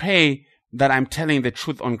 And I pray that I'm telling the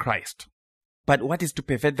truth on Christ. But what is to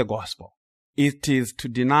pervert the gospel? It is to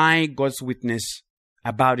deny God's witness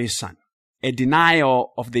about his Son. A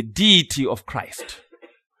denial of the deity of Christ.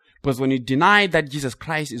 Because when you deny that Jesus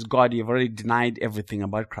Christ is God, you've already denied everything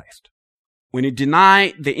about Christ. When you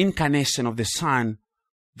deny the incarnation of the Son,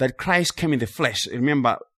 that Christ came in the flesh.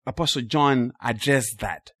 Remember, Apostle John addressed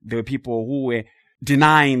that. There were people who were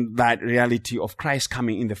denying that reality of Christ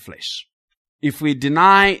coming in the flesh. If we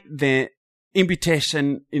deny the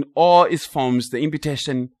imputation in all its forms,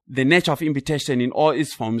 the nature of imputation in all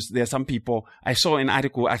its forms, there are some people, I saw an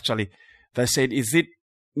article actually, that said, is it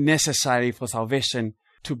necessary for salvation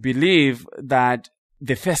to believe that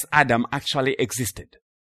the first Adam actually existed?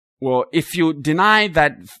 Well, if you deny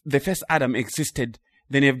that the first Adam existed,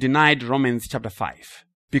 then you've denied Romans chapter 5.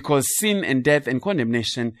 Because sin and death and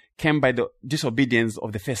condemnation came by the disobedience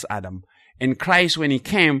of the first Adam. And Christ, when he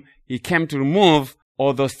came to remove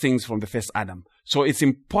all those things from the first Adam. So it's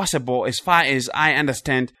impossible, as far as I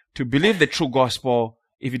understand, to believe the true gospel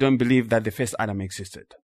if you don't believe that the first Adam existed.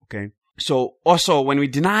 Okay? So also, when we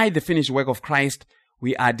deny the finished work of Christ,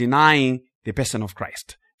 we are denying the person of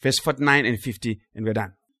Christ. Verse 49 and 50, and we're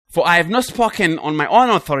done. For I have not spoken on my own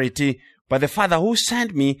authority, but the Father who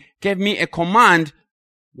sent me gave me a command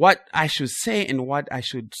what I should say and what I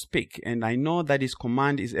should speak. And I know that his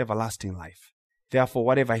command is everlasting life. Therefore,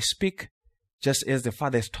 whatever I speak, just as the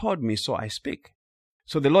Father has told me, so I speak.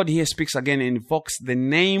 So the Lord here speaks again and invokes the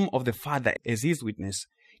name of the Father as his witness.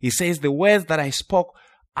 He says, the words that I spoke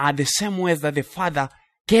are the same words that the Father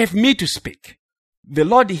gave me to speak. The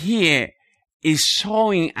Lord here is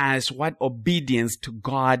showing us what obedience to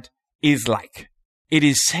God is like. It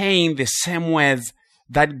is saying the same words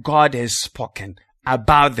that God has spoken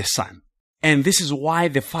about the Son. And this is why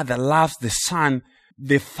the Father loves the Son.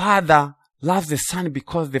 The Father loves the Son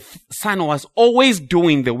because the Son was always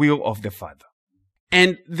doing the will of the Father.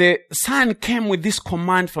 And the Son came with this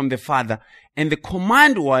command from the Father, and the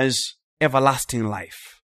command was everlasting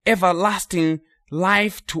life. Everlasting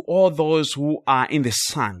life to all those who are in the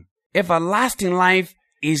Son. Everlasting life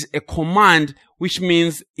is a command, which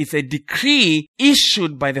means it's a decree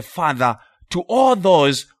issued by the Father to all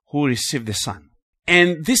those who receive the Son.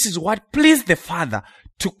 And this is what pleased the Father,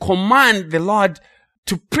 to command the Lord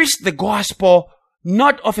to preach the gospel,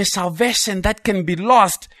 not of a salvation that can be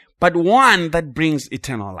lost, but one that brings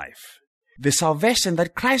eternal life. The salvation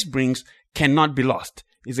that Christ brings cannot be lost.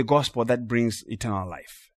 It's a gospel that brings eternal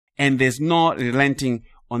life. And there's no relenting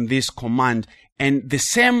on this command. And the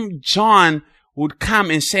same John would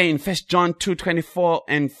come and say in 1 John 2:24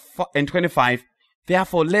 and 25,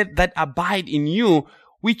 therefore let that abide in you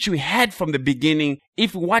which you had from the beginning.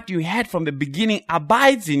 If what you had from the beginning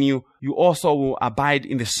abides in you, you also will abide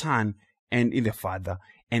in the Son and in the Father.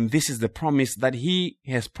 And this is the promise that He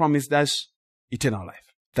has promised us, eternal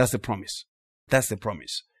life. That's the promise. That's the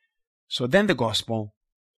promise. So then the gospel,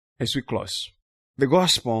 as we close, the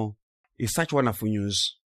gospel is such wonderful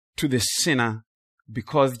news to the sinner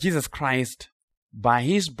because Jesus Christ, by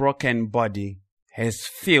His broken body, has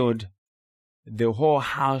filled the whole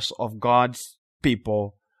house of God's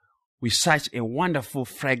people with such a wonderful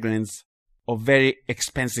fragrance of very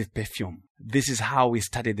expensive perfume. This is how we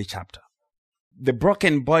started the chapter. The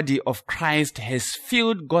broken body of Christ has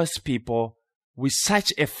filled God's people with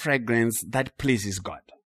such a fragrance that pleases God.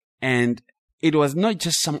 And it was not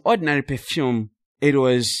just some ordinary perfume, it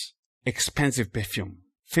was expensive perfume.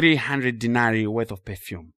 300 denarii worth of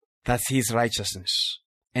perfume. That's His righteousness.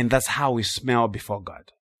 And that's how we smell before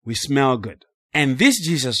God. We smell good. And this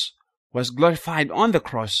Jesus was glorified on the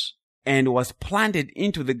cross and was planted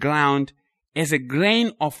into the ground as a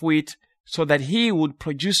grain of wheat so that He would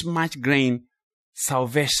produce much grain,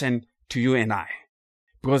 salvation to you and I.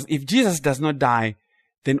 Because if Jesus does not die,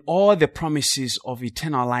 then all the promises of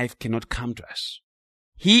eternal life cannot come to us.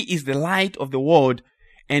 He is the light of the world,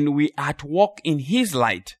 and we are to walk in His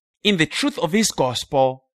light, in the truth of His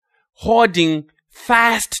gospel, holding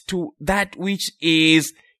fast to that which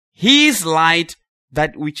is His light,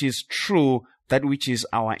 that which is true, that which is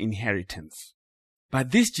our inheritance.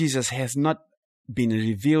 But this Jesus has not been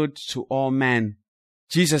revealed to all men.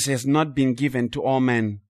 Jesus has not been given to all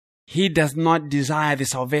men. He does not desire the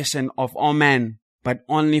salvation of all men, but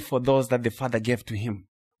only for those that the Father gave to Him.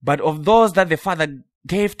 But of those that the Father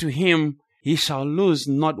gave to Him, He shall lose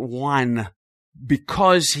not one,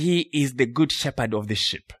 because He is the good shepherd of the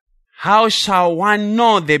sheep. How shall one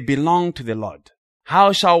know they belong to the Lord?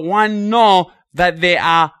 How shall one know that they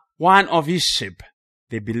are one of His sheep?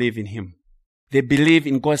 They believe in Him. They believe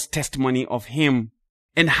in God's testimony of Him.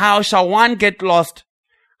 And how shall one get lost?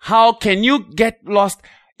 How can you get lost?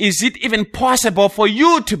 Is it even possible for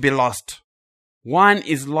you to be lost? One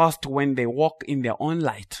is lost when they walk in their own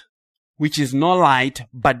light, which is no light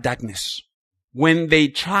but darkness. When they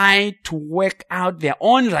try to work out their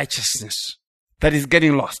own righteousness, that is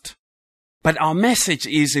getting lost. But our message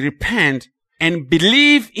is repent and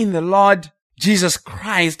believe in the Lord Jesus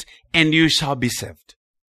Christ and you shall be saved.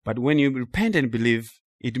 But when you repent and believe,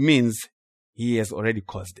 it means He has already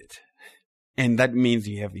caused it. And that means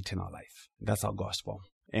you have eternal life. That's our gospel.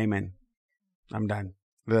 Amen. I'm done.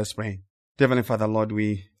 Let us pray. Heavenly Father, Lord,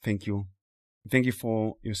 we thank you. We thank you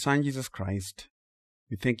for your Son, Jesus Christ.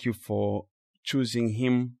 We thank you for choosing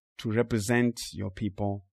Him to represent your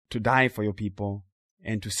people, to die for your people,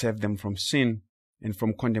 and to save them from sin and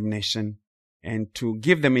from condemnation, and to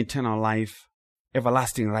give them eternal life,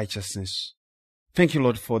 everlasting righteousness. Thank you,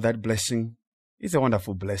 Lord, for that blessing. It's a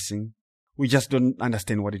wonderful blessing. We just don't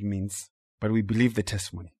understand what it means, but we believe the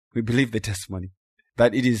testimony. We believe the testimony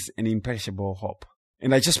that it is an imperishable hope.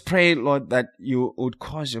 And I just pray, Lord, that you would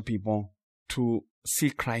cause your people to see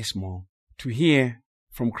Christ more, to hear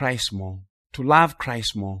from Christ more, to love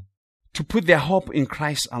Christ more, to put their hope in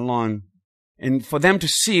Christ alone, and for them to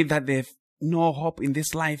see that they have no hope in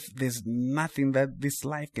this life. There's nothing that this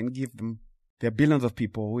life can give them. There are billions of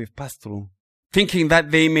people who have passed through, thinking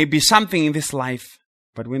that they may be something in this life,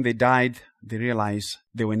 but when they died, they realized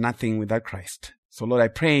they were nothing without Christ. So Lord, I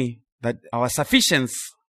pray that our sufficiency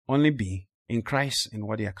only be in Christ and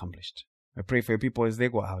what He accomplished. I pray for your people as they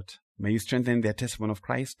go out. May you strengthen their testimony of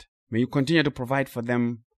Christ. May you continue to provide for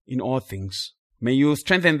them in all things. May you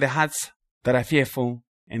strengthen the hearts that are fearful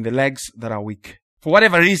and the legs that are weak. For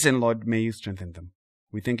whatever reason, Lord, may you strengthen them.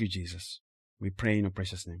 We thank you, Jesus. We pray in your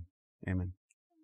precious name. Amen.